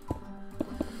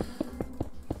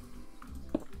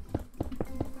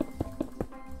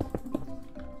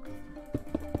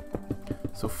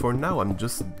 So for now, I'm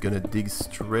just gonna dig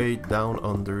straight down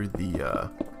under the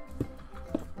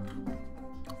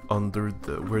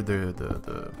where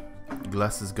the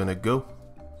glass is gonna go.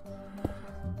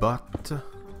 But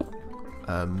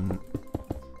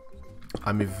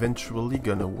I'm eventually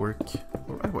gonna work,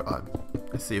 or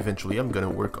I say eventually, I'm gonna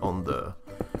work on the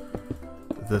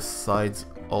sides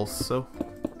also,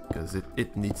 because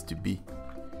it needs to be,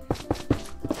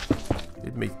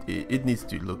 it needs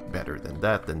to look better than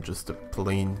that, than just a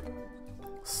plain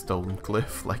stone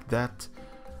cliff like that.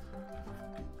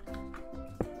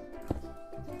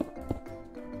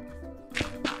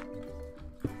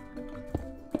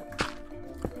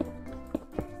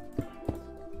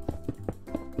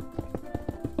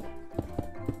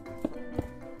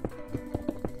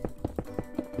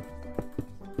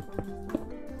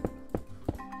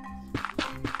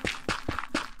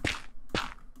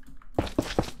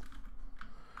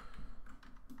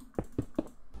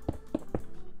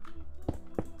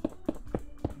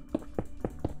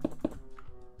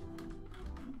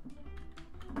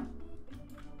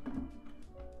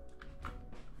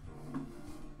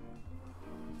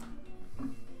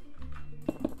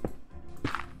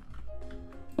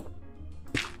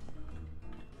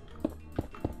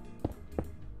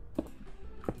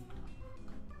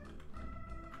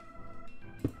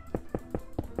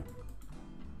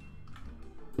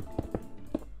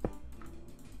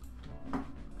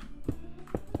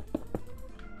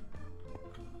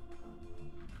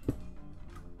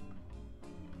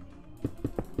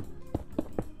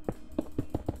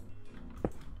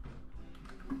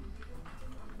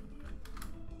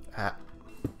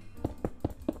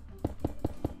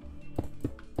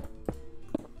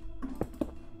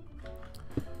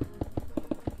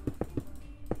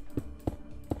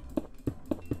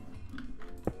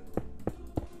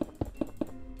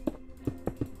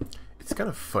 It's kind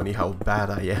of funny how bad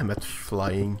I am at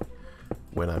flying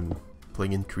when I'm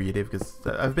playing in creative, because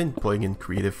I've been playing in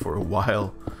creative for a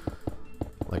while.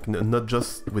 Like, not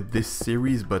just with this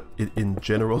series, but in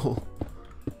general.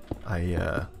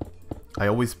 I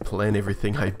always plan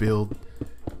everything I build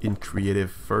in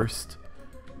creative first.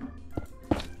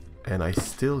 And I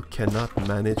still cannot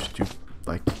manage to,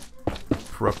 like,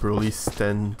 properly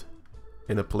stand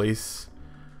in a place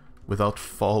without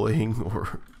falling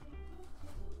or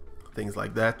things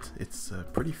like that. It's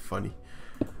pretty funny.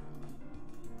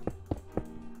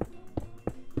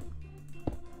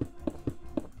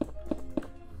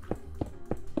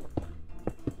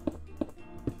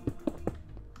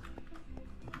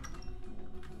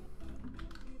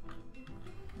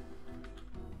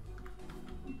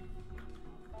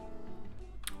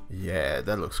 Yeah,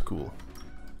 that looks cool.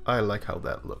 I like how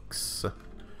that looks.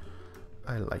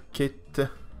 I like it.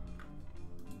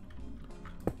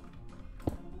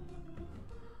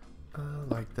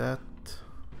 Like that.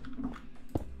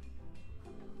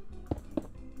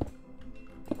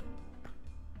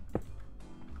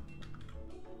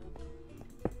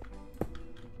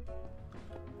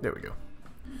 There we go.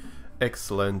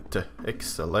 Excellent,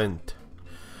 excellent.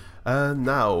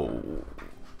 Now,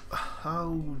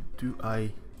 how do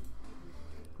I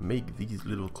make these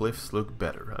little cliffs look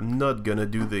better? I'm not gonna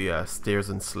do the stairs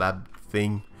and slab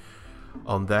thing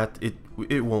on that.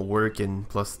 It won't work, and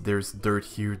plus there's dirt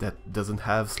here that doesn't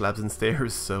have slabs and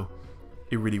stairs, so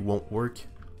it really won't work.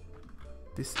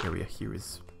 This area here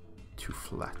is too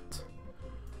flat.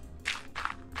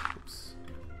 Oops.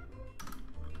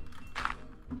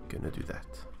 Gonna do that.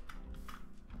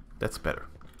 That's better.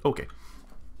 Okay.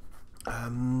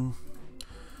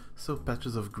 So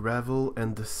patches of gravel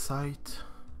and the site.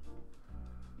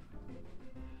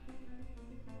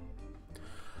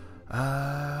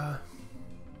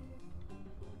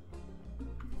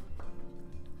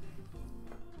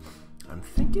 I'm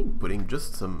thinking putting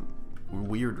just some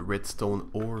weird redstone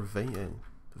ore veins,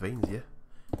 yeah,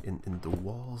 in the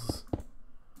walls,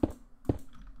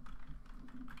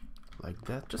 like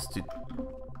that, just to,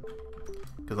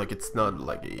 because like it's not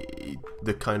like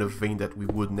the kind of vein that we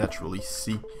would naturally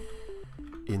see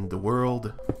in the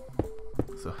world.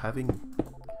 So having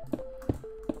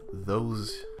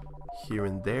those here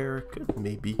and there could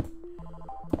maybe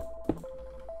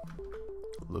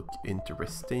look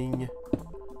interesting.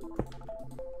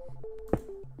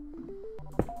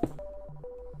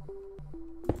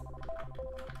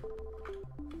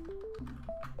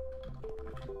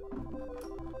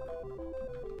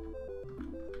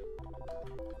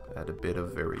 Add a bit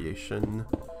of variation.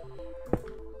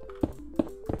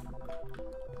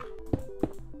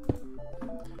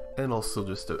 And also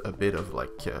just a bit of like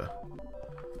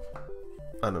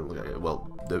I don't know,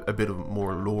 well, a bit of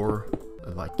more lore,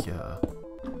 like the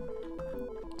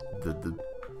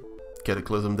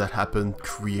cataclysm that happened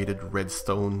created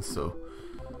redstone, so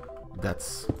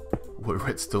that's where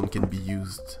redstone can be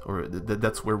used, or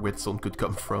that's where redstone could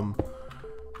come from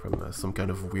some kind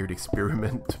of weird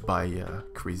experiment by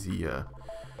crazy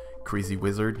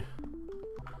wizard.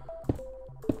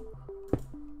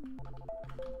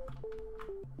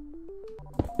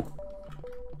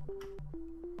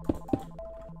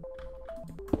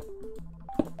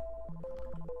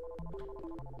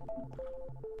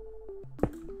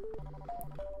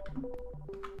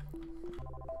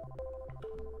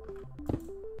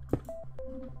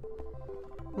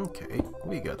 Okay,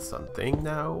 we got something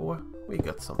now. We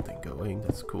got something going.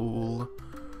 That's cool.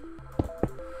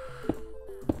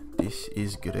 This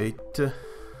is great. And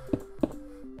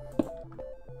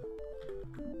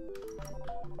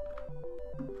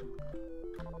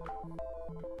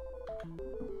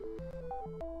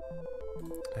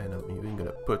I'm even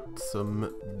gonna put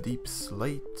some deep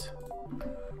slate,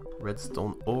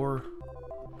 redstone ore,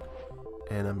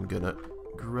 and I'm gonna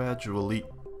gradually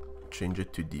change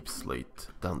it to deep slate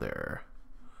down there.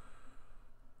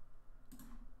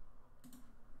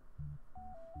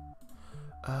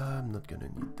 I'm not gonna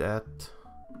need that.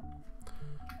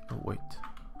 Oh wait,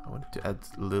 I wanted to add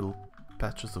little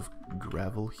patches of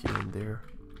gravel here and there.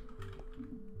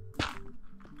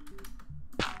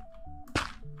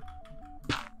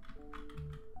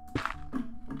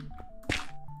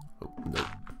 Oh no.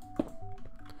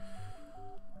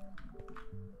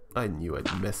 I knew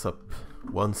I'd mess up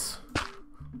once.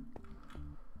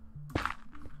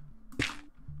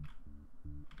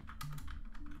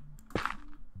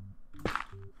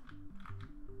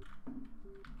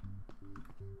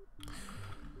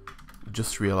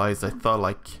 Just realized I thought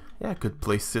like, yeah, I could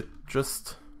place it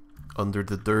just under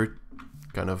the dirt,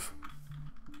 kind of,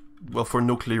 well, for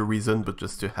no clear reason, but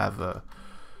just to have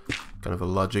kind of a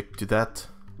logic to that,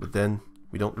 but then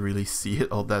we don't really see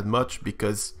it all that much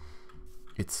because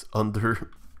it's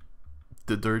under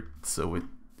the dirt, so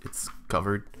it's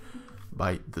covered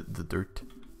by the dirt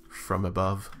from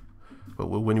above. But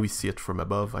when we see it from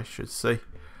above, I should say.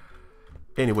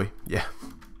 Anyway, yeah.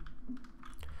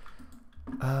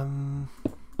 Gonna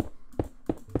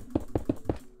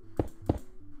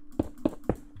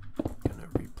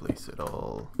replace it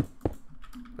all.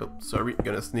 Oh, sorry,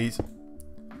 gonna sneeze.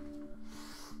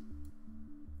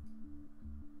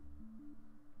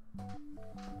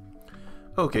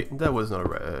 Okay, that was not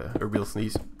a real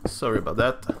sneeze. Sorry about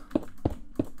that.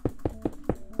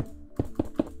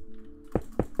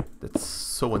 That's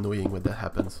so annoying when that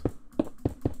happens.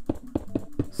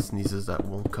 Sneezes that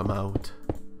won't come out.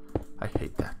 I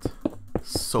hate that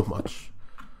so much.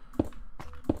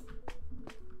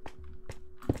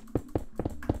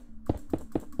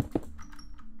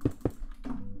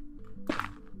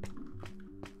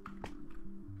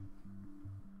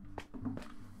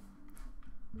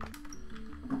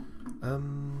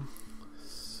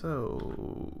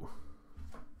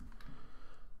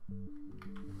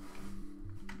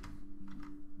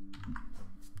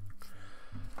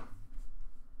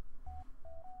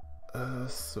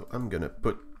 So I'm gonna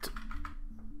put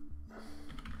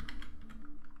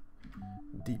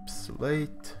deep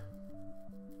slate,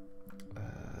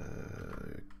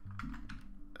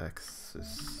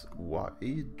 axis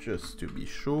Y just to be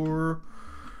sure,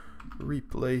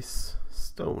 replace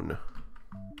stone.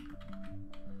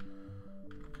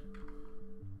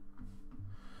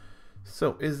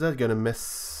 So is that gonna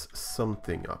mess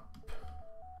something up?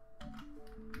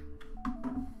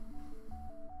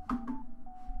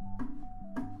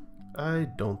 I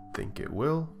don't think it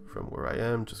will. From where I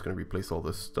am, just gonna replace all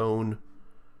the stone.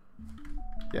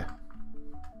 Yeah.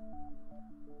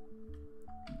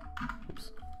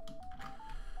 Oops.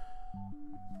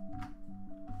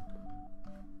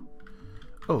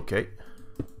 Okay.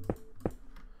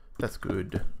 That's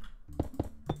good.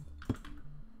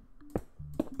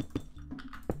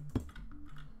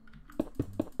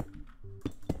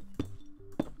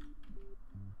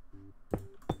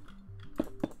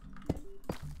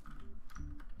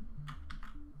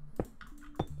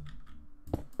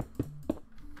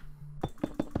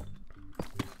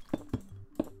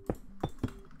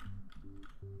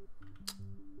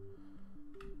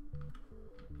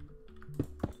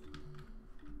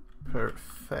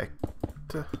 Perfect.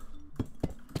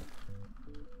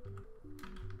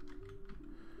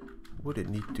 Would it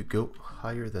need to go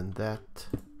higher than that?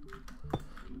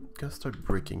 I'm gonna start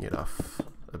breaking it off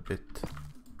a bit.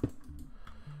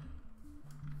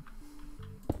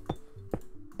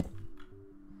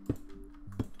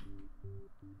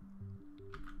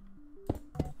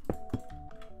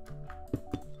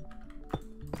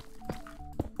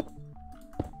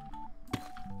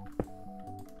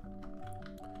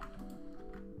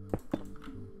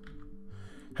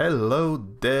 Hello,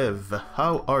 Dev.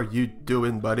 How are you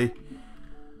doing, buddy?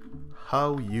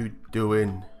 How you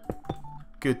doing?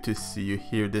 Good to see you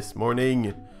here this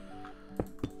morning.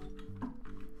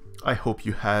 I hope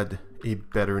you had a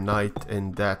better night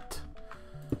and that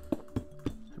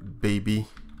baby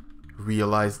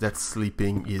realized that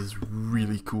sleeping is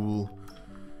really cool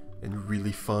and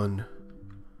really fun.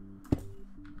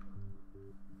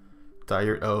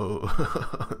 Tired?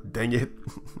 Oh, dang it.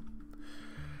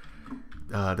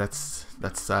 That's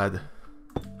sad.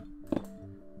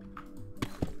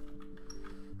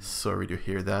 Sorry to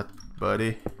hear that,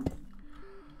 buddy.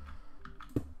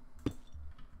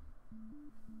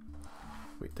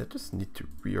 Wait, I just need to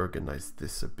reorganize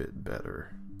this a bit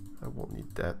better. I won't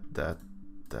need that.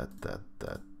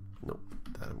 Nope,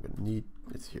 that I'm gonna need.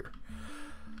 It's here.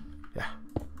 Yeah.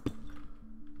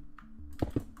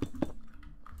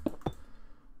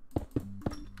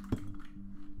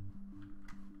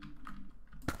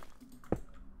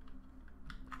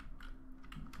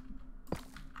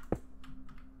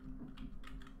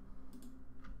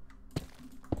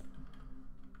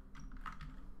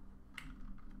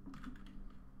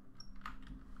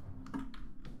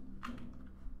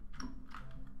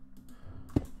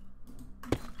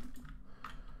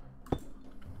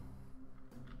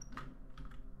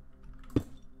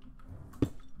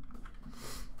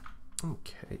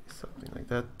 Okay, something like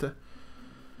that.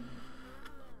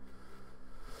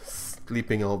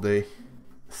 Sleeping all day,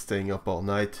 staying up all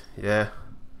night. Yeah,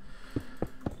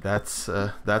 that's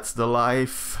the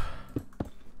life,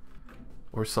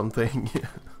 or something.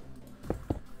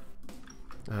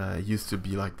 Used to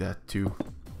be like that too,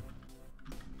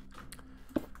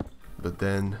 but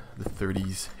then the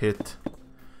 30s hit,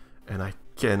 and I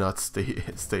cannot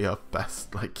stay up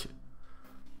past like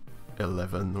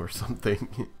 11 or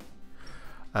something.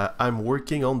 I'm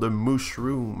working on the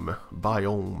mushroom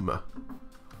biome,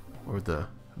 or the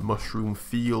mushroom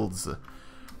fields,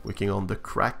 working on the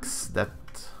cracks that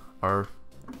are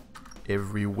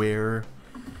everywhere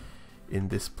in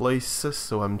this place,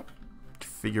 so I'm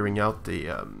figuring out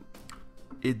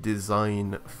a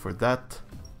design for that.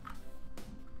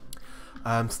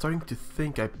 I'm starting to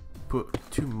think I put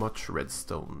too much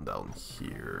redstone down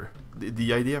here.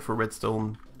 The idea for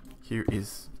redstone here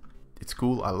is, it's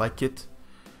cool, I like it,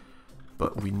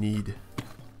 but we need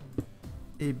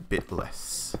a bit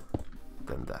less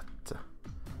than that.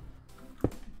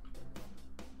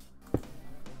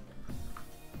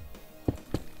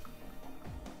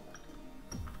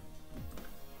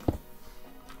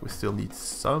 We still need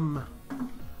some,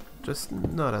 just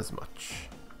not as much.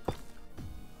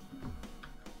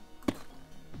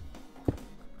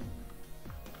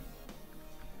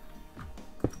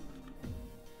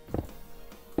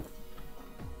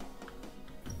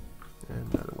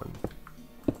 Another one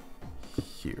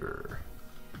here.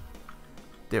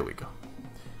 There we go.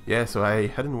 Yeah, so I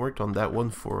hadn't worked on that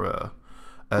one for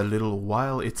a little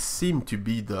while. It seemed to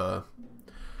be the,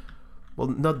 well,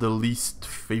 not the least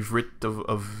favorite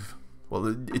of well,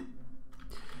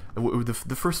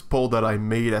 the first poll that I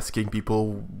made asking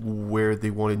people where they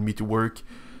wanted me to work,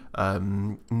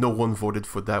 no one voted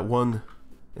for that one,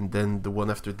 and then the one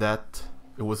after that,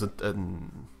 it was a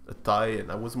tie,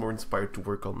 and I was more inspired to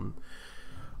work on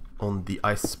the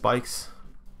ice spikes,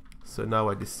 so now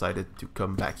I decided to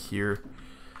come back here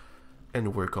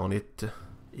and work on it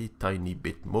a tiny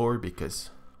bit more, because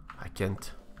I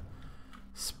can't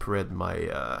spread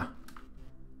my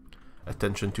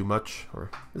attention too much.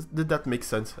 Or did that make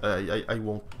sense? I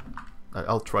won't.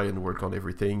 I'll try and work on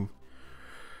everything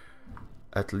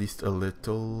at least a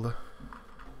little.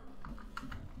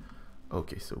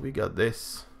 Okay, so we got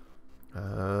this.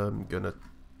 I'm gonna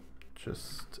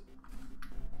just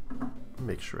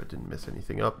make sure I didn't mess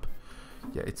anything up.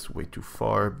 Yeah, it's way too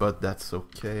far, but that's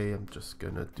okay. I'm just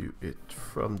gonna do it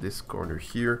from this corner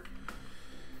here.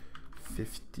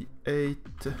 58.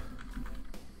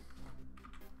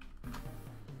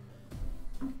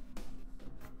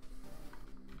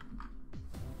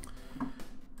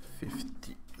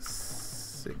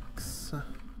 56.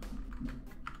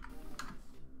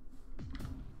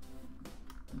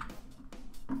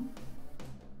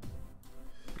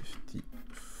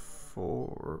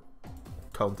 54.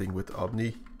 Counting with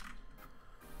Omni.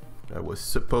 I was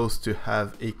supposed to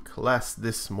have a class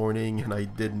this morning and I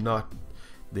did not.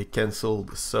 They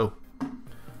cancelled, so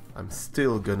I'm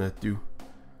still gonna do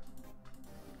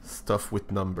stuff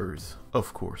with numbers,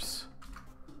 of course.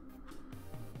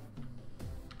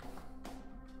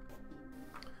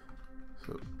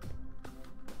 So,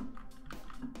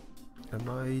 am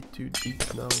I too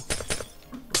deep now?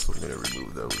 Also, I'm gonna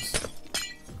remove those.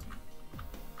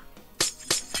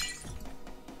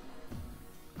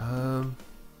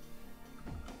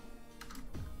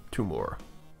 Two more.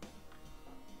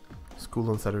 School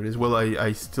on Saturdays. Well,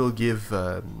 I still give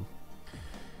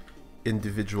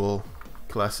individual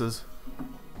classes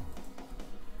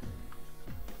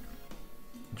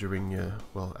during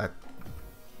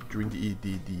during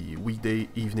the weekday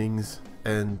evenings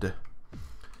and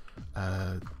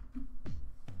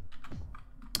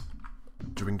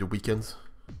during the weekends.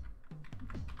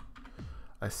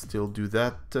 I still do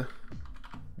that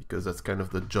because that's kind of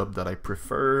the job that I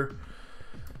prefer.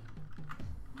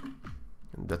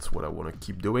 And that's what I want to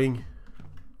keep doing.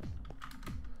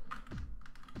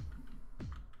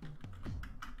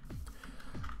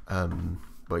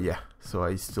 But yeah, so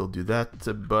I still do that,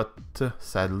 but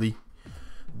sadly,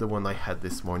 the one I had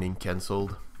this morning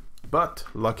cancelled. But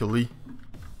luckily,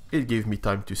 it gave me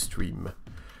time to stream.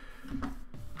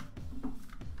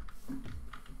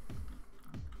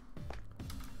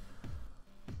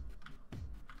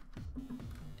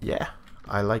 Yeah,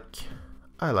 I like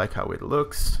how it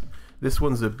looks. This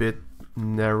one's a bit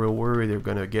narrower. They're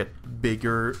gonna get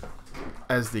bigger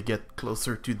as they get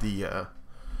closer to the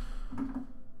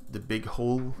big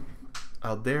hole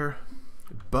out there.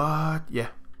 But yeah,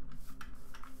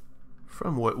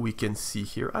 from what we can see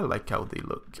here, I like how they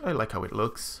look. I like how it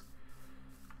looks.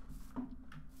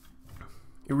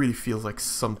 It really feels like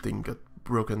something got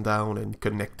broken down and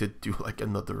connected to like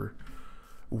another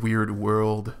weird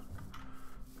world.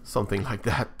 Something like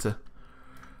that.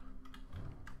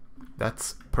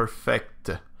 That's perfect.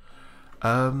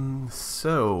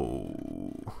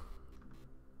 So,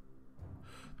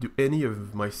 do any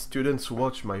of my students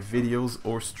watch my videos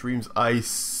or streams? I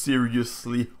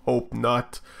seriously hope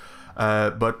not,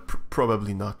 but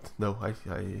probably not. No,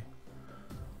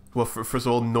 well, first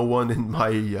of all, no one in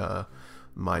my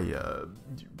my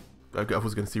I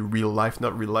was gonna say real life,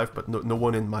 not real life, but no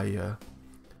one in my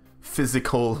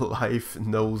physical life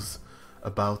knows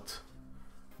about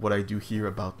what I do here,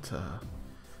 about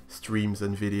streams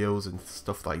and videos and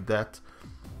stuff like that.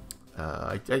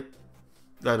 I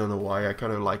don't know why, I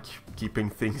kind of like keeping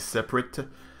things separate.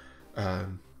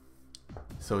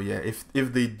 So yeah, if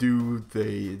they do,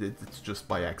 it's just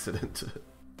by accident.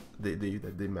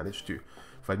 they managed to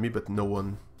find me, but no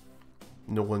one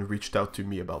reached out to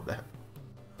me about that.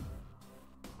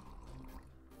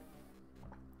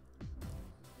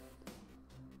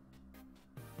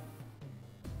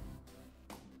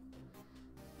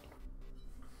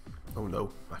 Oh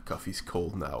no, my coffee's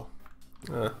cold now.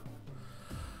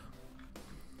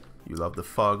 You love the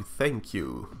fog, thank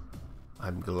you.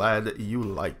 I'm glad you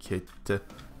like it.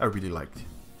 I really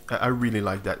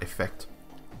like that effect.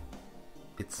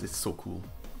 It's so cool.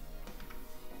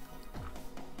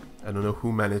 I don't know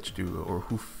who managed to, or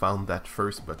who found that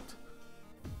first, but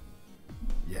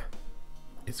yeah,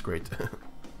 it's great.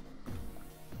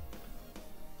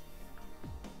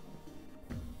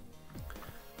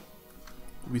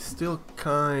 We still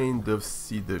kind of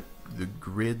see the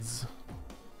grids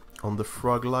on the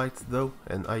frog lights though,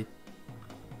 and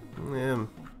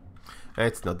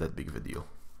it's not that big of a deal.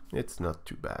 It's not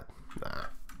too bad. Nah.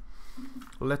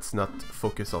 Let's not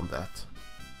focus on that.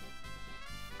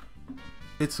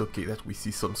 It's okay that we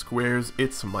see some squares,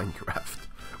 it's Minecraft.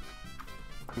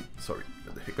 Sorry,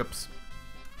 the hiccups.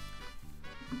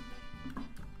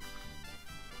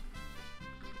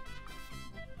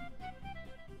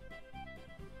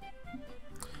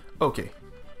 Okay.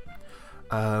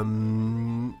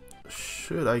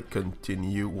 Should I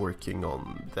continue working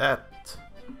on that?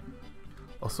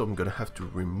 Also, I'm gonna have to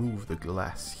remove the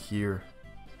glass here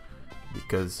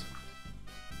because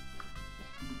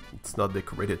it's not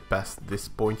decorated past this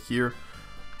point here.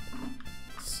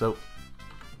 So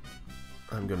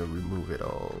I'm gonna remove it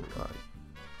all. I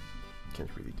can't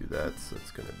really do that, so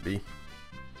it's gonna be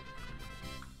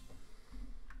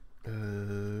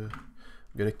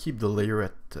I'm gonna keep the layer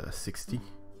at 60,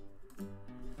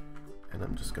 and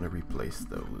I'm just gonna replace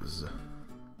those.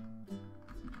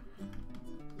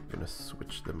 I'm gonna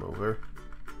switch them over.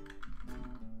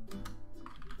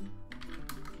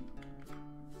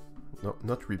 No,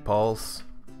 not repulse.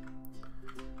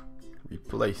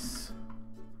 Replace.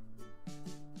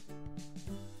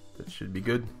 That should be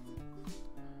good.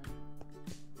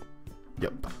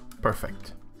 Yep,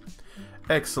 perfect.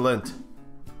 Excellent.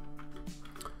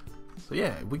 So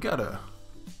yeah, we got a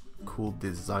cool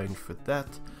design for that.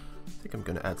 I think I'm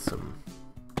gonna add some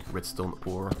redstone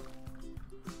ore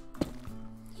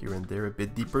here and there a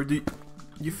bit deeper. Do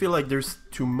you feel like there's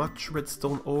too much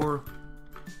redstone ore?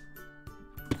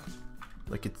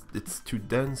 Like it's too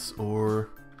dense, or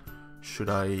should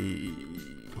I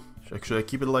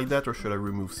keep it like that, or should I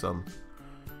remove some,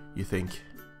 you think?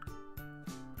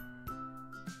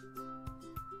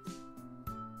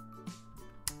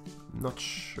 Not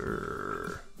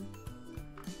sure.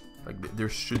 Like there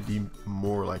should be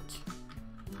more like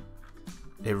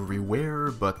everywhere,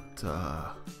 but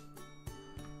I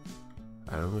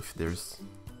don't know if there's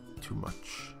too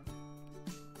much.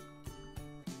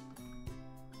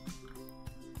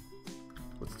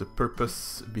 What's the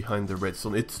purpose behind the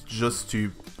redstone? It's just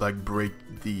to like break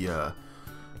the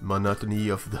monotony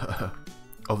of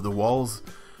the walls.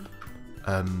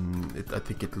 I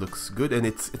think it looks good, and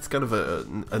it's kind of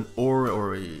an ore,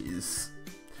 or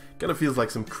kind of feels like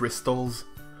some crystals,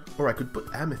 or I could put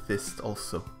amethyst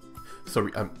also.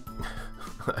 Sorry,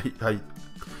 I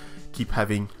keep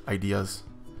having ideas,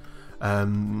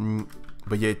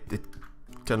 but yeah, it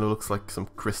kind of looks like some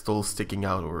crystals sticking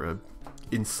out, or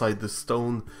inside the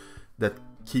stone, that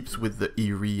keeps with the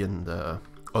eerie and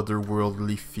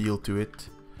otherworldly feel to it.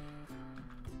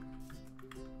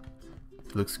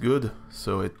 Looks good,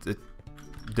 so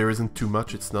there isn't too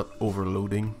much. It's not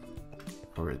overloading,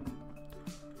 or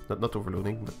not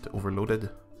overloading, but overloaded.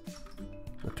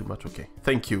 Not too much. Okay,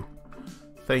 thank you.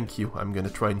 I'm gonna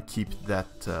try and keep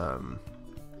that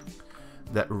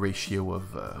that ratio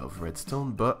of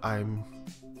redstone, but I'm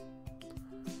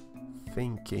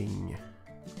thinking,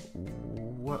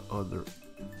 what other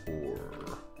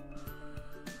ore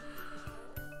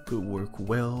could work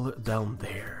well down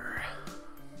there?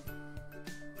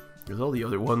 Because all the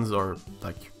other ones are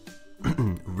like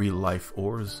real life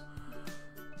ores.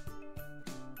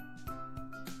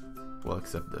 Well,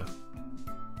 except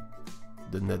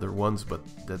the nether ones, but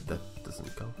that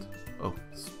doesn't count. Oh,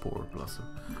 spore blossom.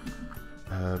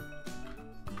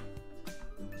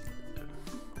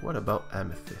 What about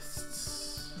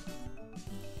amethysts?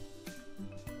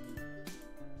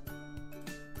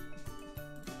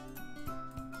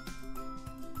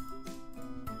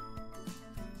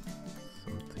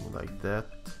 that.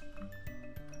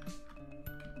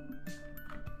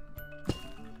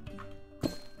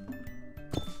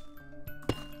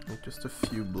 And just a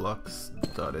few blocks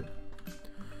dotted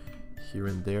here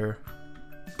and there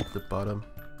at the bottom.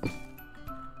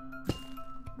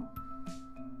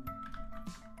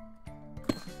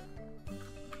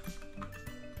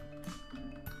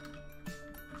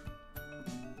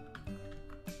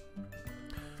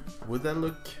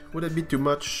 Would that be too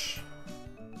much?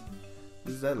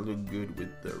 Does that look good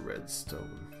with the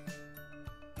redstone?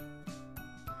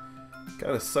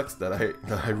 Kinda sucks that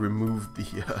I removed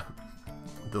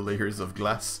the layers of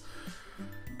glass,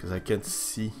 because I can't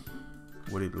see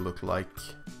what it looked like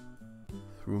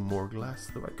through more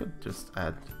glass, though I could just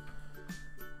add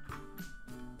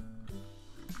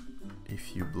a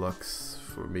few blocks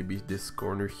for maybe this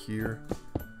corner here,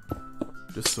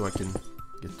 just so I can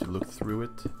get to look through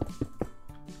it.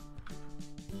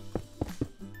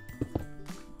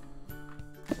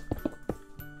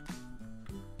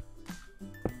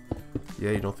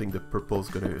 Yeah, you don't think the purple's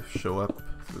gonna show up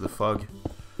through the fog?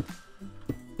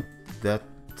 That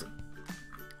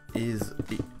is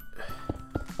a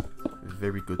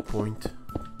very good point.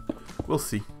 We'll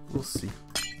see. We'll see.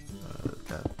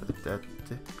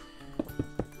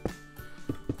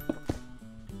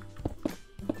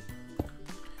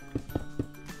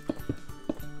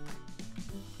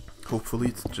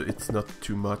 Hopefully it's not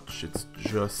too much. It's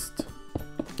just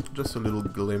a little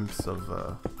glimpse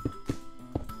of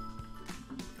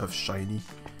shiny.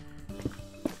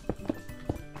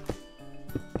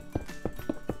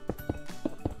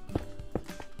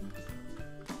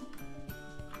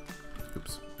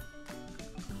 Oops.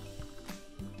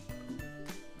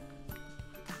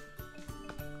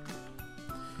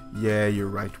 Yeah, you're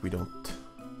right. We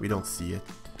don't see it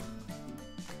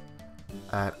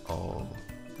at all.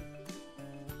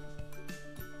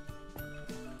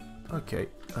 Okay.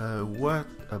 What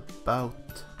about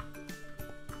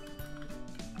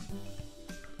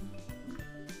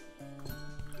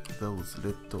those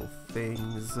little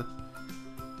things? If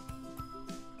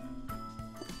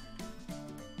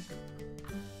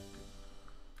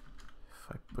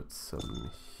I put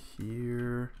some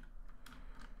here.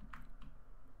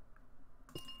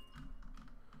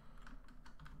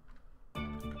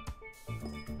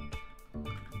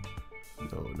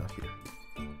 No, not here.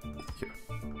 Here.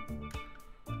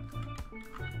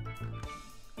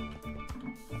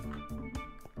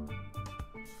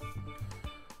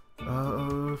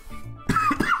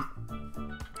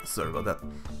 Sorry about that.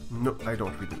 No, I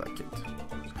don't really like it.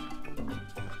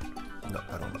 No,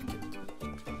 I don't like it.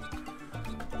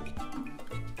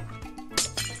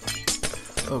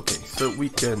 Okay, so we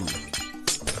can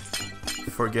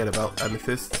forget about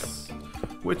amethysts,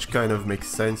 which kind of makes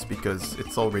sense because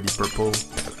it's already purple.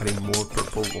 Adding more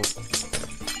purple won't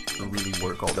really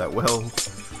work all that well.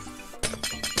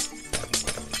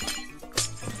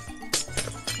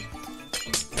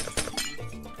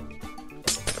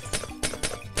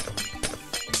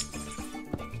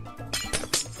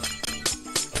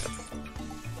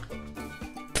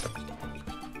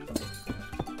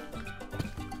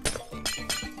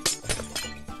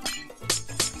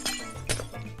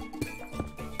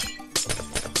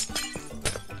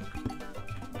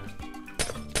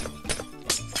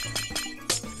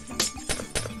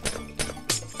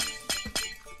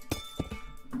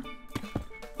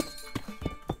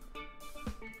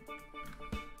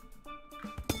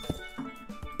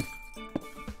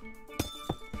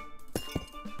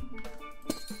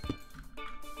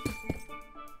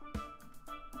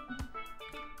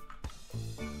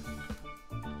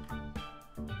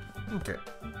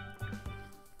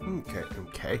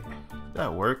 Okay,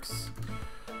 that works.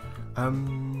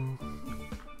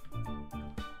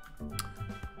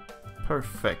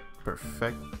 Perfect.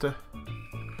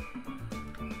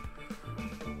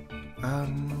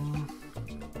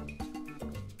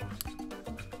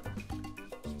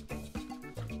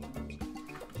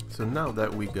 So now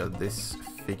that we got this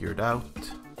figured out,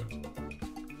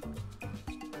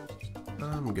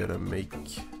 I'm gonna make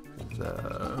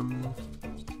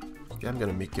I'm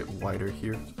gonna make it wider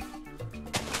here.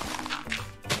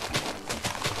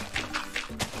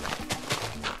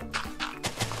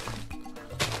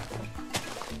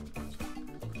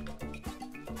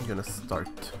 I'm gonna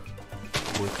start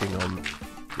working on,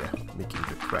 making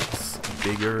the cracks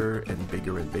bigger and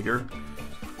bigger and bigger.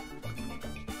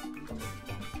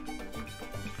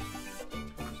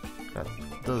 That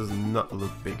does not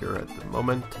look bigger at the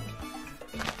moment.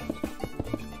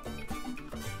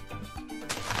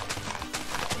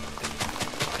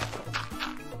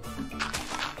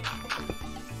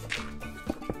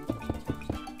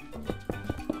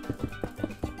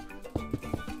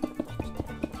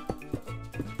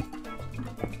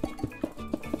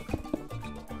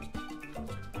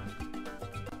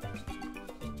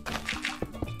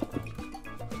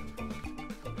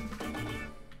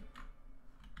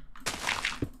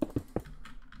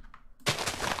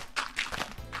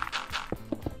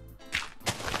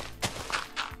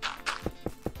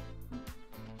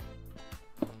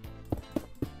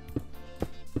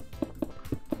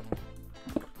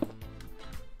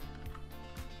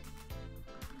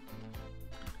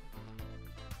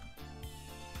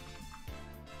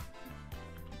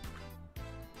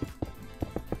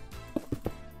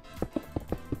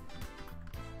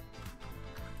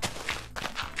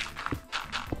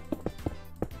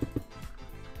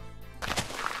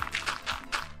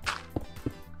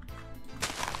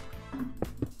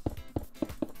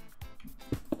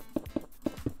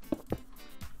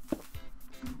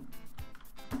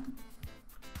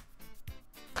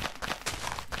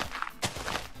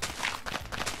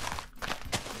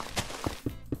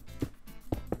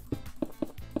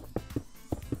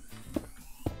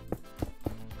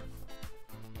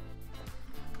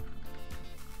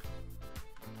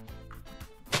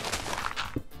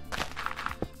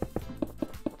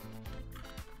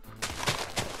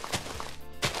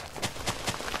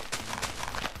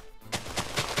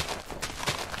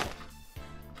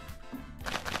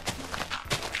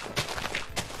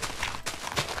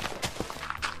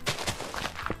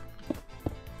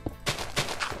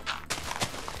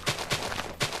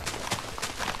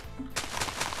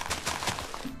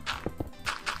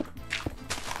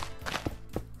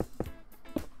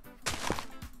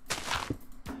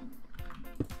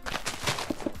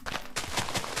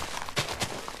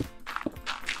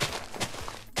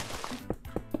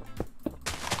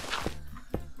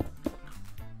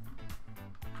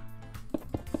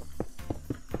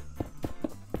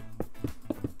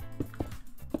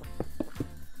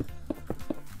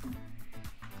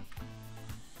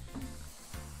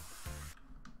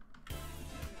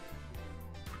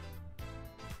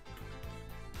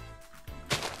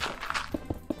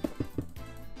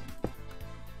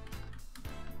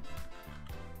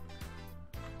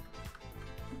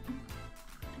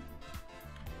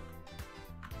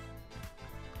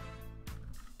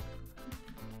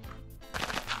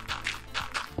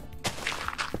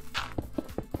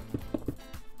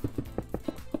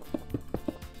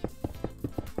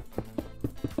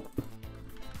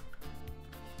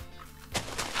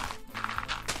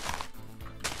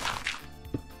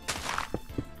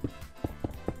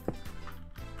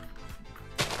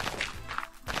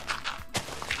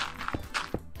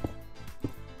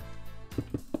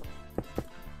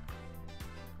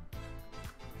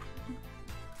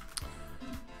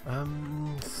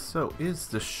 So is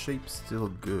the shape still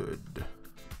good?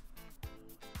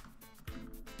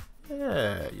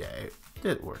 Yeah,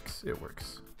 it works, it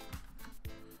works.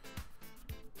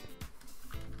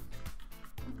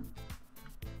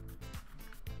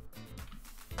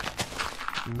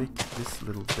 Make this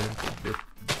little dent a bit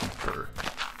deeper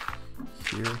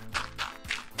here.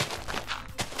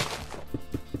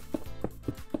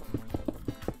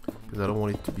 Because I don't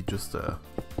want it to be just a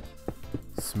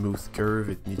smooth curve,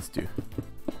 it needs to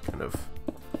kind of,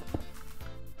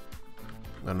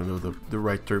 I don't know the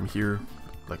right term here,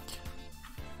 like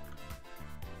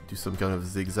do some kind of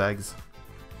zigzags,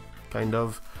 kind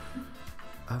of.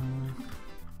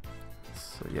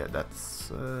 So yeah,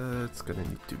 that's it's gonna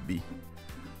need to be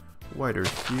wider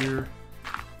here,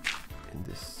 in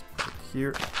this part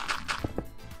here.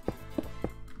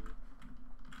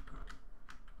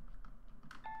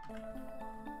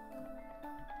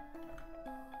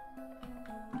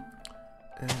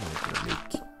 And we're gonna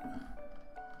make,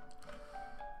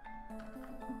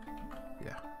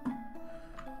 yeah,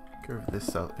 curve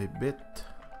this out a bit.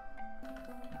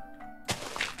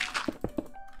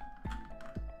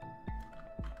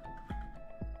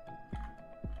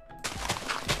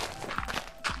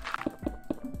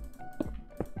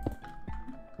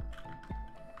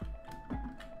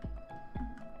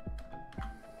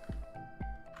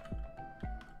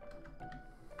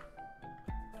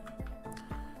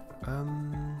 I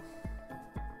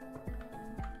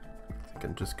think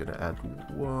I'm just gonna add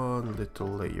one little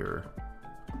layer.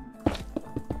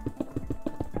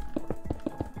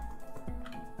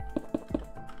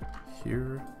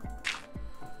 Here.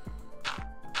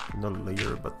 Not a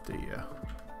layer, but the, yeah.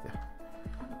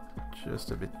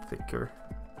 Just a bit thicker.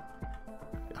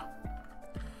 Yeah.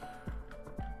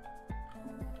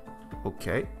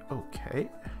 Okay, okay.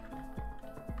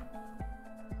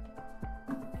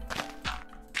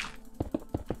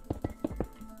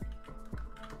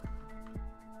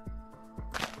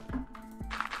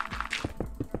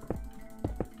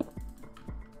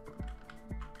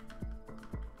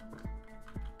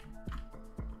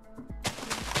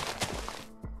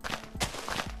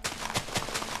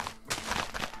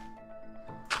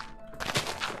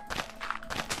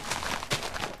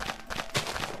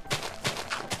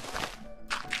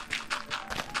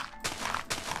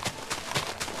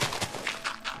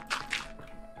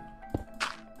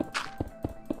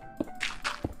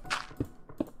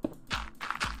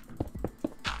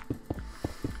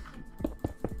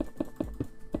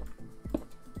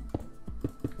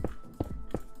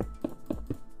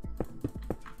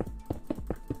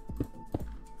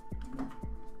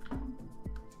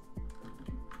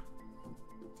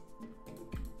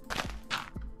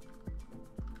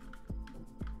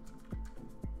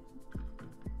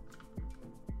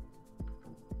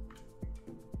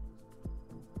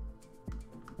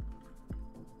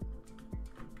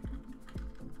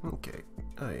 Okay,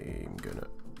 I'm gonna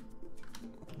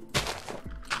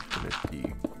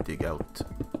dig out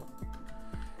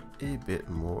a bit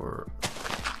more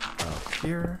out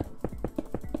here.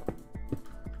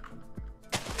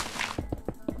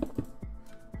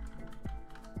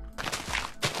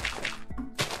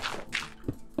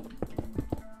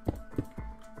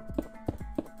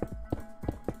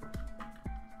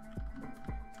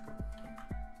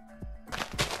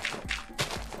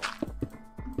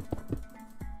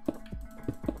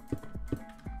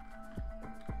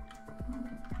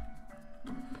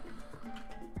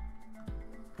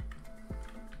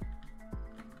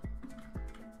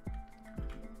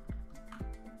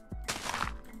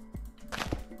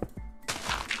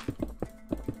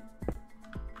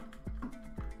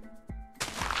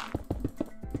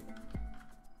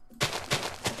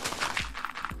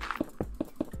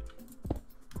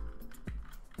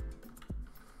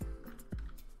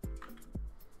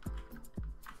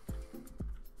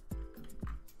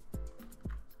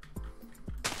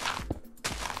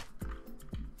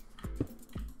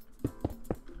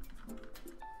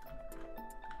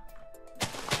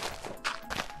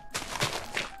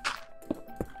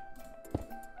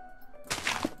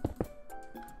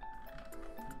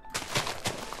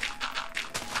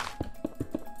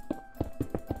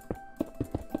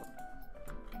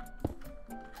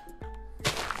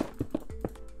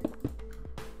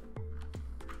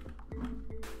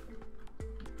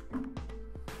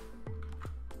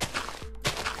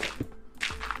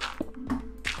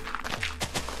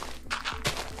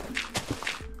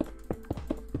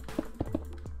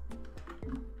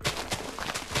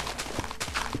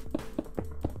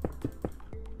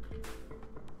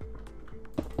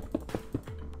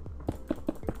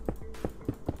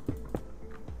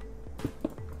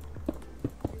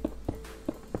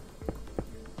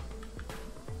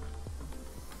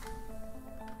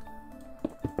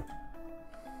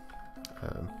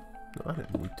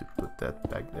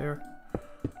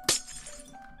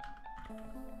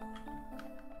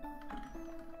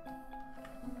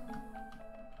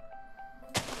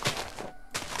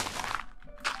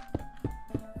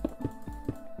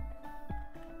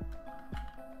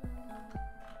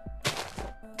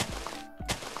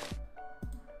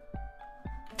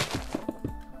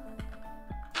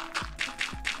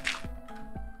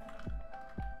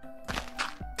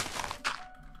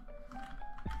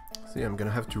 So yeah, I'm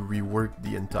gonna have to rework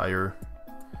the entire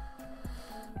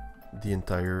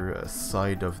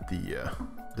side of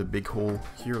the big hole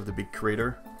here, of the big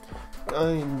crater.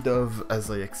 Kind of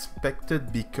as I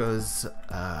expected, because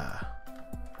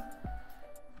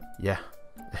yeah,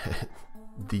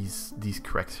 these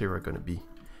cracks here are gonna be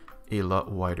a lot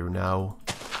wider now,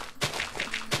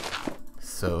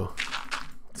 so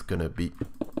it's gonna be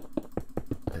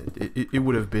it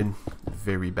would have been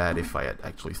very bad if I had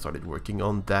actually started working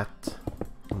on that,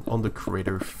 on the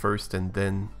crater first, and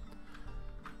then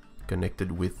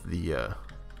connected with the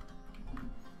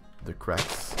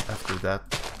cracks after that,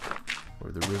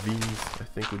 or the ravines, I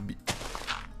think would be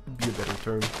a better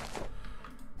term.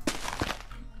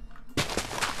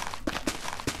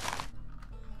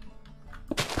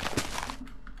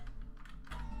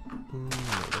 No,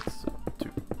 that's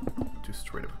too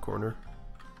straight of a corner.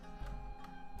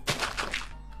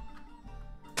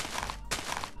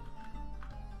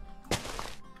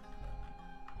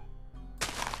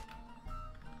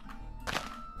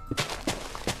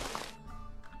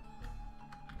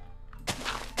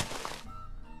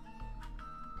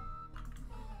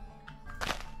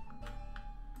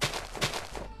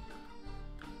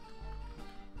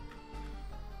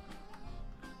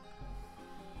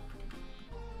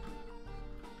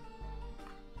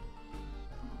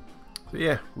 So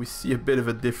yeah, we see a bit of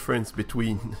a difference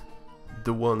between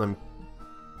the one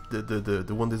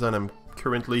the one design I'm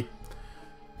currently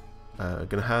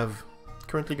gonna have,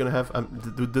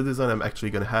 the design I'm actually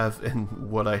gonna have, and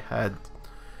what I had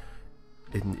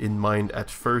in mind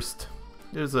at first.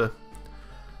 There's a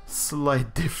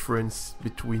slight difference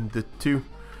between the two.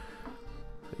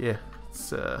 Yeah,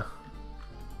 it's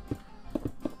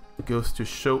goes to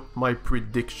show my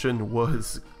prediction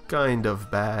was kind of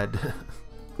bad.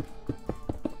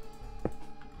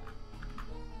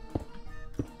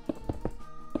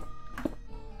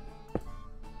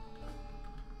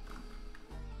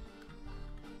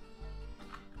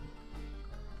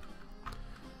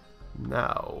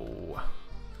 Now,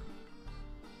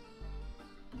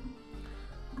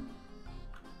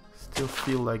 still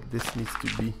feel like this needs to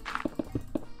be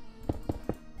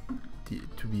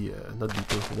not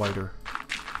deeper, wider.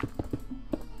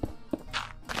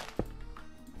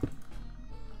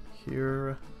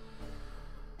 Here,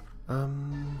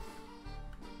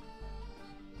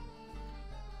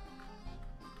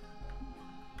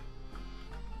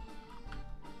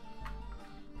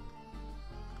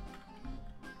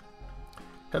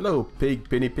 hello, Pig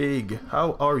Penny Pig.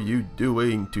 How are you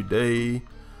doing today?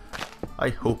 I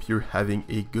hope you're having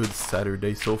a good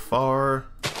Saturday so far.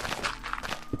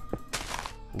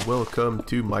 Welcome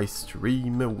to my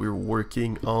stream. We're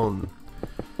working on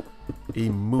a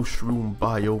mushroom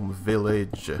biome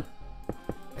village,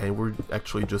 and we're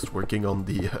actually just working on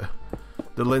the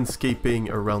landscaping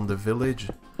around the village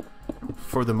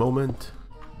for the moment.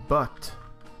 But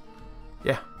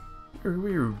yeah,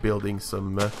 we're building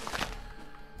some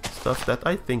stuff that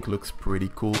I think looks pretty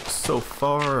cool so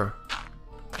far.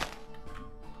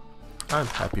 I'm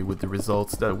happy with the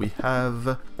results that we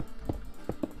have.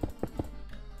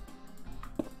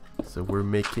 So we're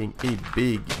making a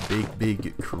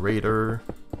big crater.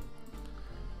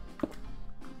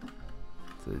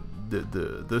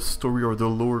 The story or the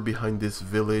lore behind this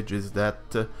village is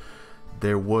that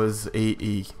there was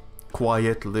a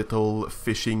quiet little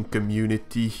fishing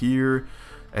community here,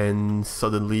 and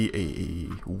suddenly a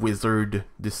wizard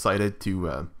decided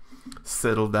to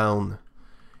settle down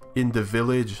in the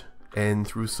village, and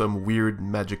through some weird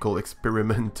magical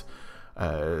experiment,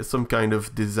 some kind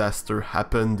of disaster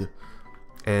happened,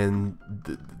 and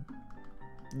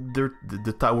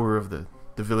the tower of the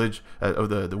village of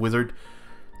the wizard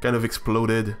kind of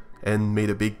exploded and made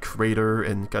a big crater,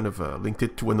 and kind of linked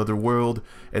it to another world,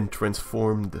 and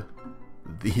transformed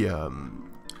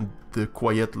the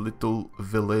quiet little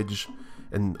village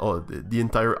and the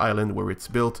entire island where it's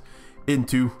built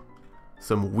into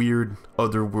some weird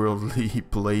otherworldly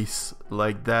place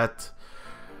like that,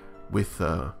 with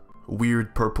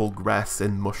weird purple grass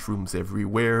and mushrooms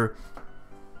everywhere.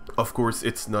 Of course,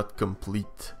 it's not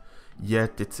complete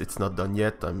yet. It's not done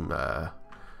yet.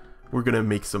 We're gonna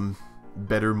make some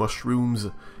better mushrooms,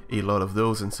 a lot of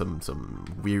those, and some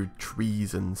weird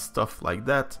trees and stuff like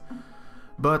that.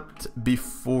 But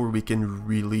before we can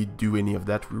really do any of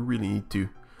that, we really need to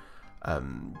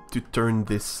turn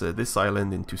this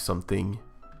island into something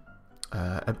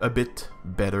a bit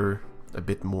better, a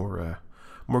bit more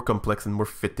complex and more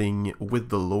fitting with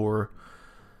the lore.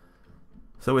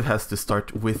 So it has to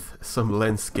start with some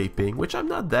landscaping, which I'm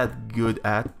not that good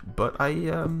at, but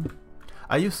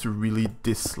I used to really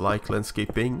dislike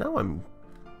landscaping. Now I'm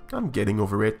getting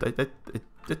over it.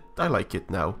 I like it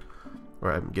now.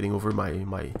 Or I'm getting over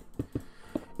my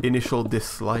initial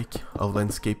dislike of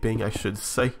landscaping, I should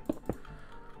say.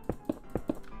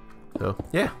 So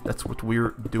yeah, that's what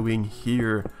we're doing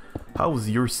here. How's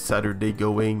your Saturday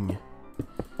going?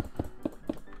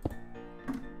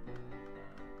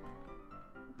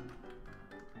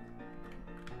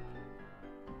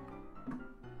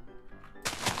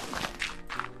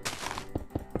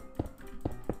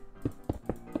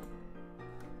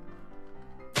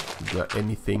 Got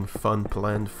anything fun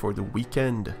planned for the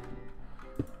weekend?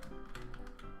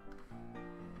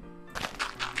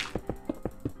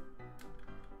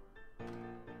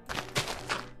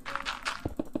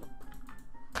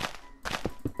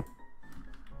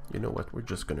 You know what, we're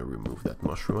just gonna remove that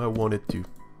mushroom. I wanted to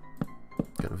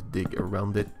kind of dig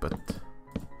around it, but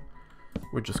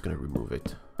we're just gonna remove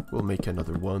it. We'll make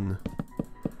another one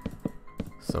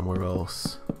somewhere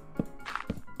else.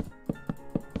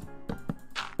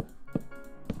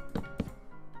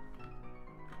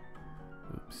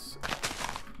 Oops.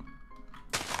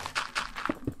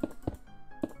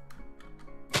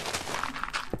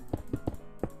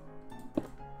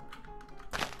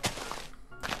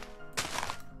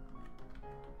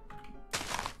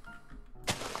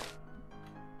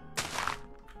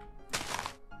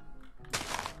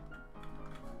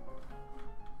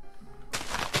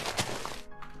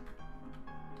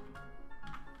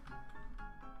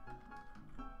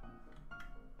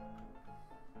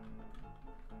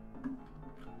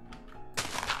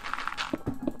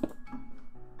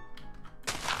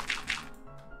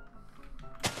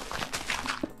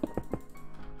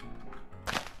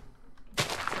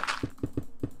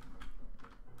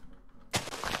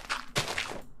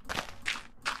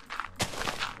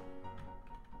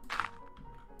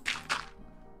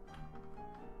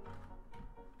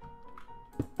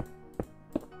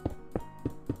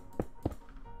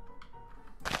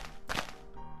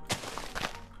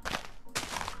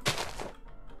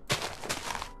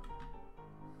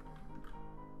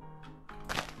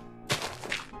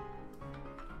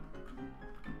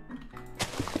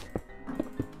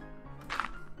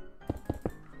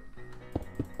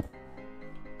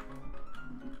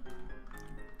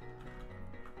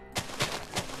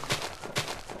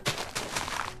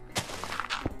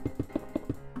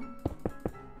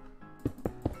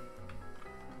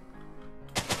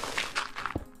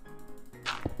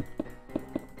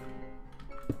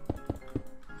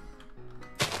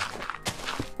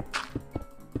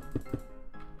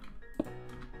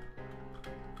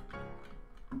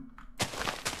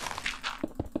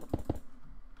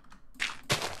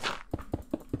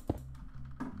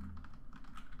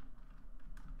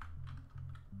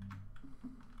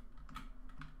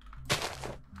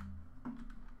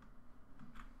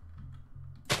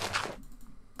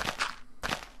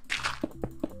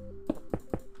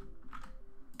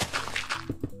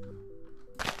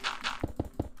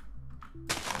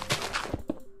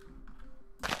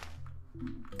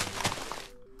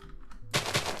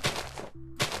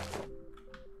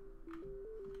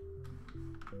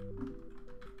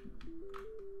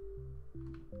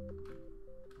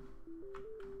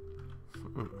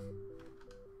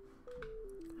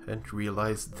 Hadn't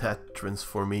realized that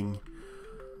transforming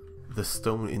the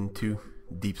stone into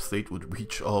deep slate would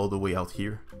reach all the way out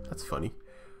here. That's funny.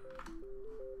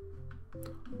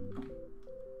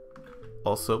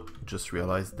 Also, just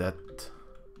realized that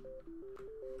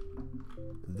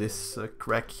this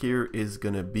crack here is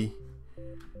gonna be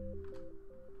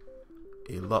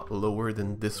a lot lower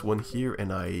than this one here,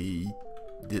 and I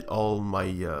did all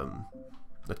my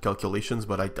not calculations,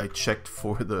 but I checked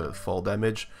for the fall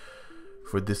damage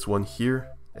for this one here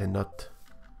and not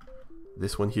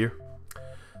this one here.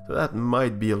 So that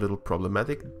might be a little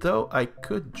problematic, though I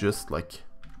could just like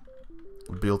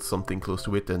build something close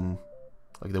to it, and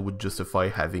like that would justify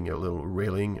having a little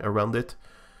railing around it,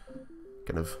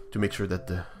 kind of to make sure that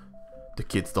the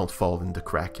kids don't fall in the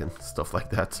crack and stuff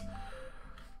like that.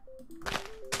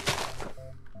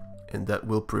 And that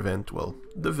will prevent, well,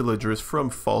 the villagers from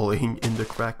falling in the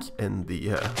crack and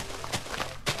the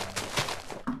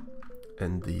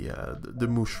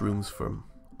mushrooms from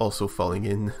also falling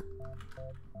in.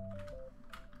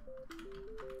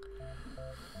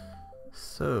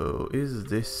 So, is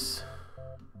this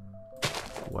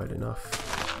wide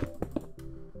enough?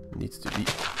 Needs to be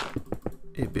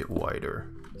a bit wider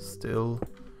still.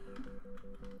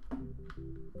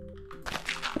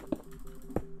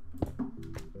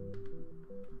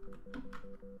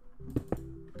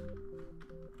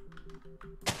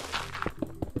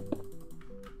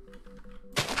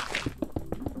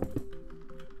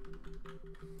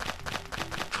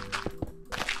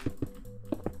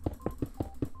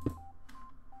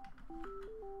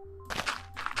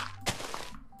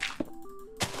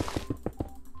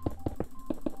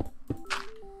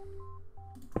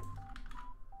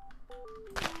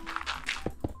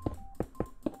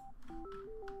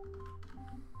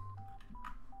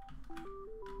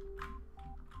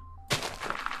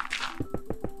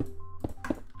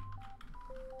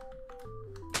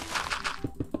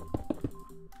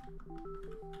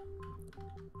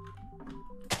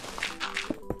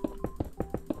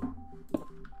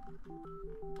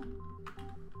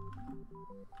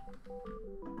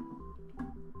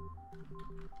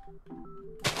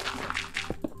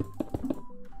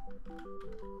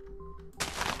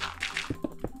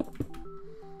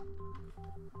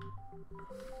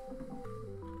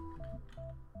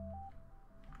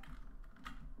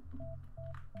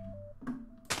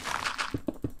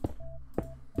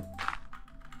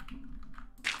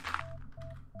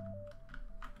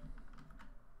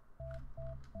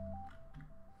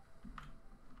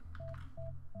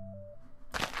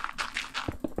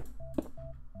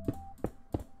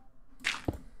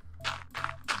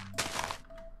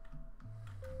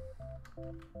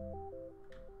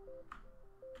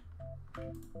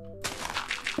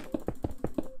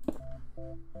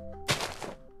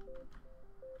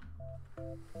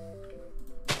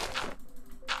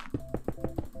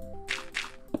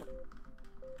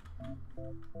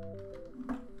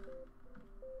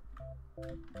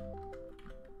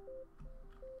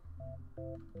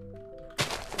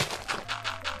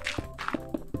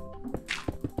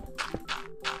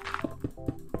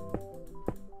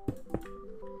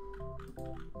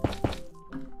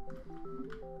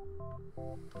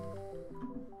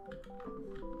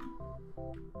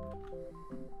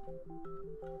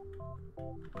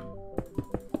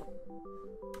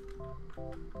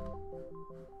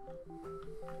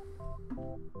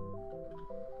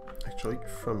 Actually,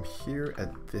 from here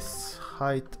at this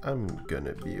height, I'm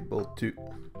gonna be able to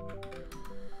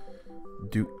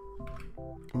do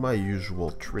my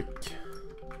usual trick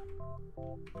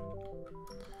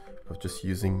of just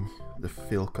using the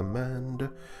fill command.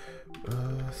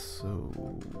 So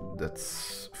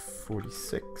that's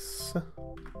 46.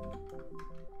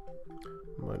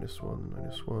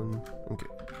 -1, okay.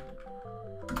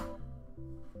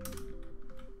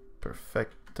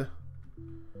 Perfect.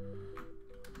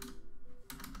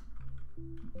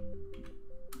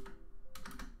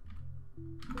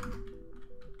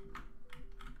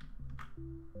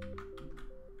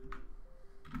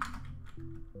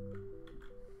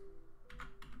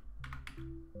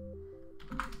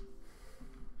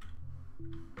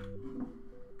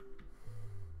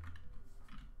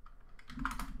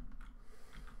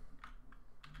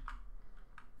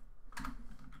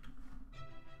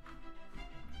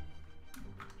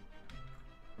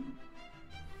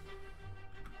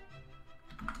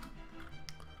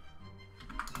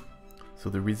 So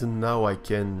the reason now I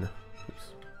can...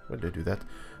 Oops, why did I do that?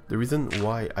 The reason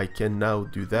why I can now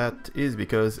do that is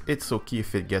because it's okay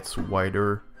if it gets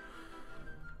wider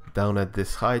down at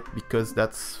this height, because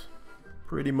that's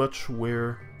pretty much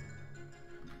where...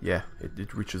 Yeah,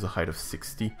 it reaches a height of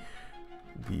 60,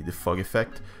 the fog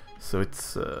effect. So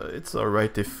it's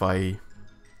alright if I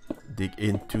dig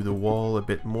into the wall a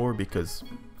bit more, because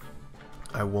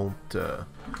I won't...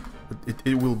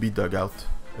 it will be dug out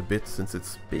a bit since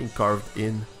it's being carved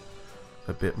in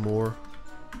a bit more.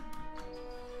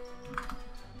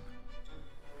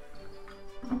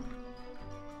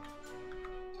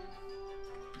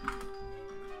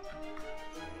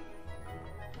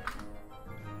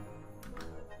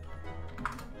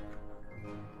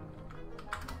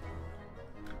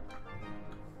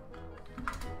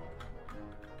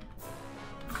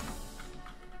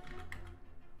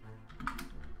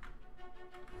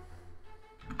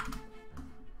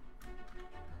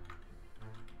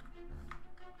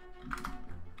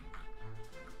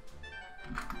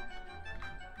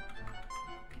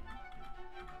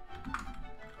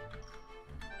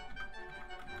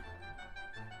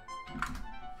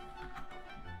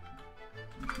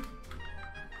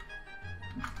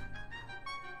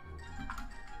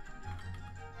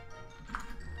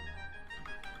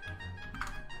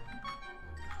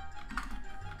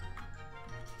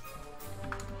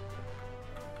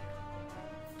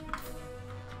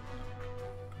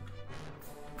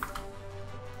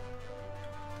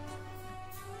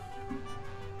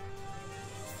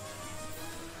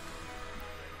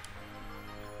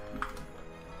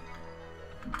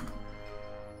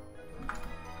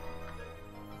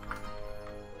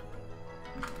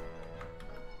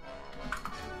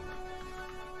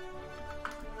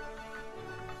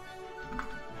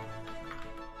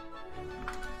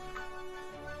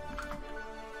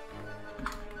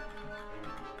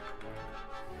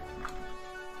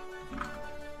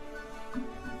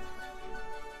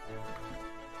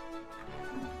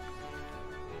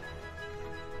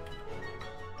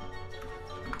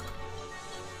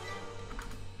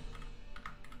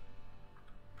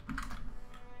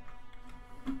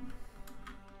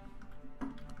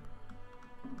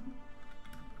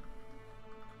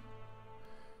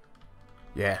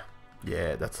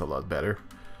 Yeah, that's a lot better.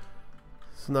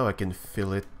 So now I can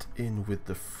fill it in with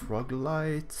the frog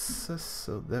lights.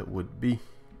 So that would be,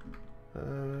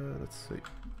 let's say,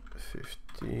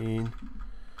 15.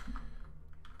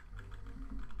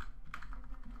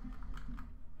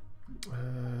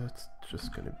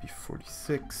 just gonna be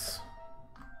 46.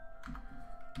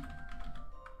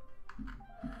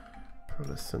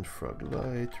 Pearlescent Frog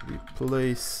Light,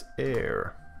 replace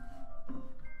air.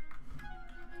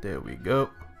 There we go.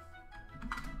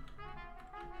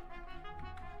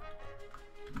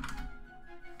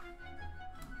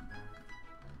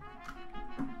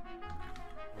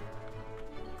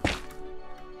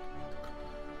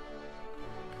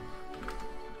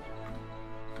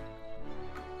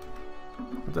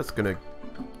 That's gonna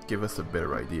give us a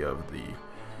better idea of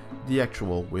the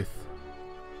actual width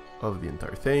of the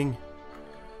entire thing.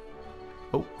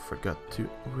 Oh, forgot to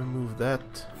remove that.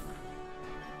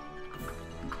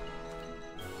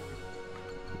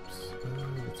 Oops,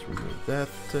 let's remove that.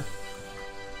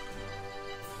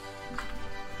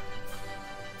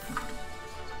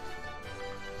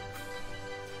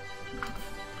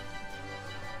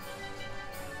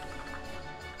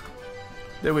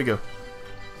 There we go.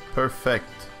 Perfect.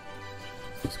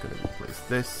 Just gonna replace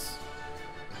this.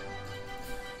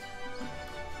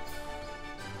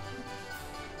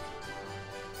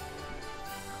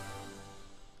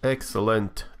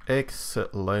 Excellent,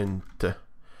 excellent.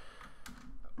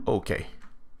 Okay,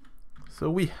 so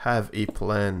we have a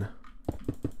plan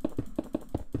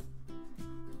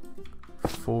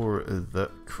for the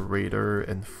crater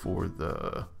and for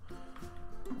the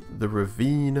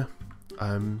ravine.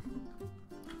 I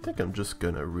think I'm just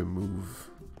gonna remove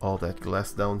all that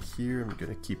glass down here. I'm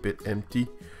gonna keep it empty.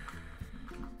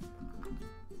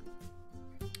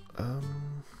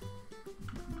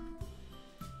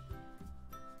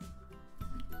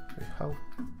 How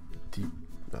deep?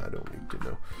 I don't need to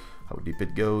know how deep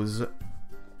it goes.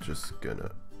 Just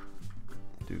gonna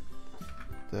do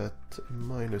that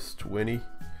minus 20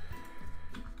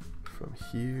 from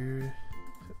here.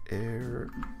 Air.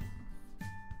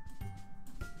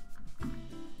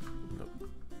 Nope.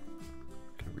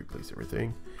 Can replace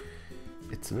everything.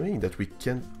 It's annoying that we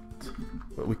can't.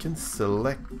 Well, we can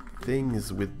select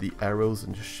things with the arrows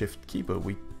and just shift key, but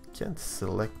we can't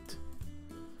select.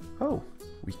 Oh.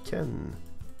 We can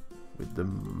with the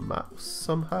mouse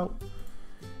somehow.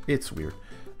 It's weird.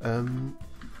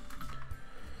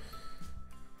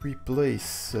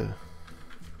 Replace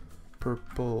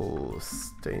purple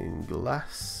stained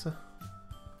glass.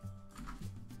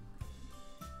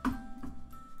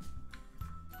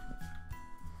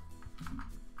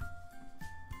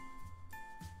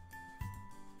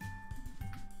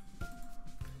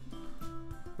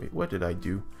 Wait, what did I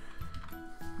do?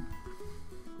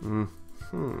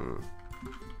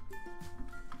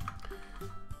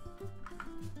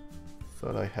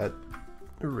 Thought I had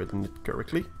written it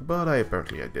correctly, but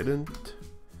apparently I didn't.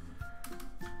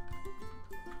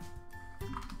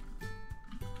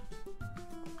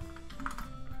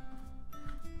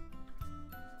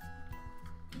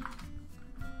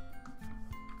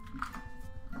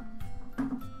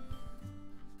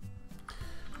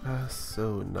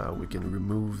 So now we can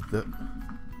remove the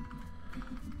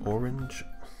orange.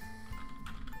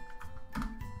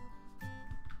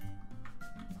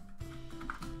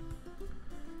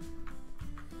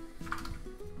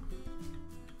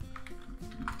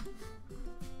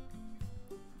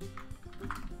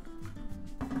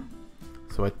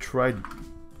 So I tried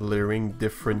layering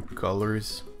different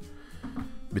colors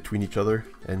between each other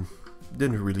and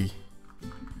didn't really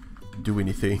do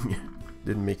anything.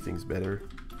 Didn't make things better.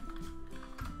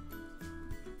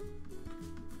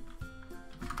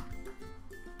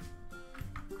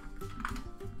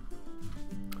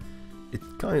 It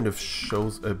kind of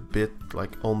shows a bit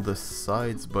like on the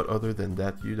sides, but other than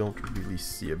that you don't really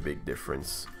see a big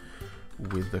difference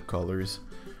with the colors.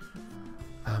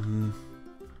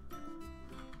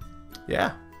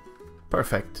 Yeah,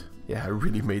 perfect. Yeah, I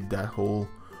really made that hole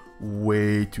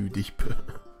way too deep.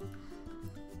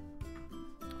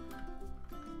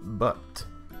 But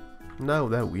now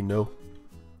that we know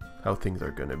how things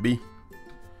are gonna be,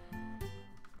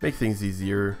 make things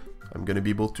easier. I'm gonna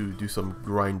be able to do some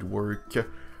grind work,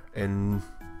 and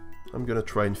I'm gonna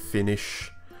try and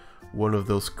finish one of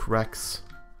those cracks.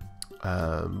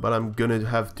 But I'm gonna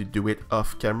have to do it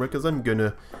off camera because I'm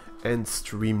gonna end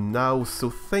stream now.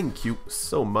 So thank you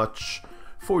so much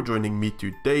for joining me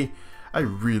today. I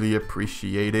really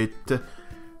appreciate it.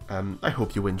 I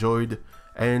hope you enjoyed,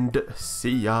 and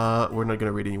see ya. We're not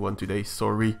gonna read anyone today,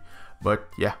 sorry, but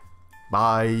yeah,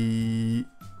 bye.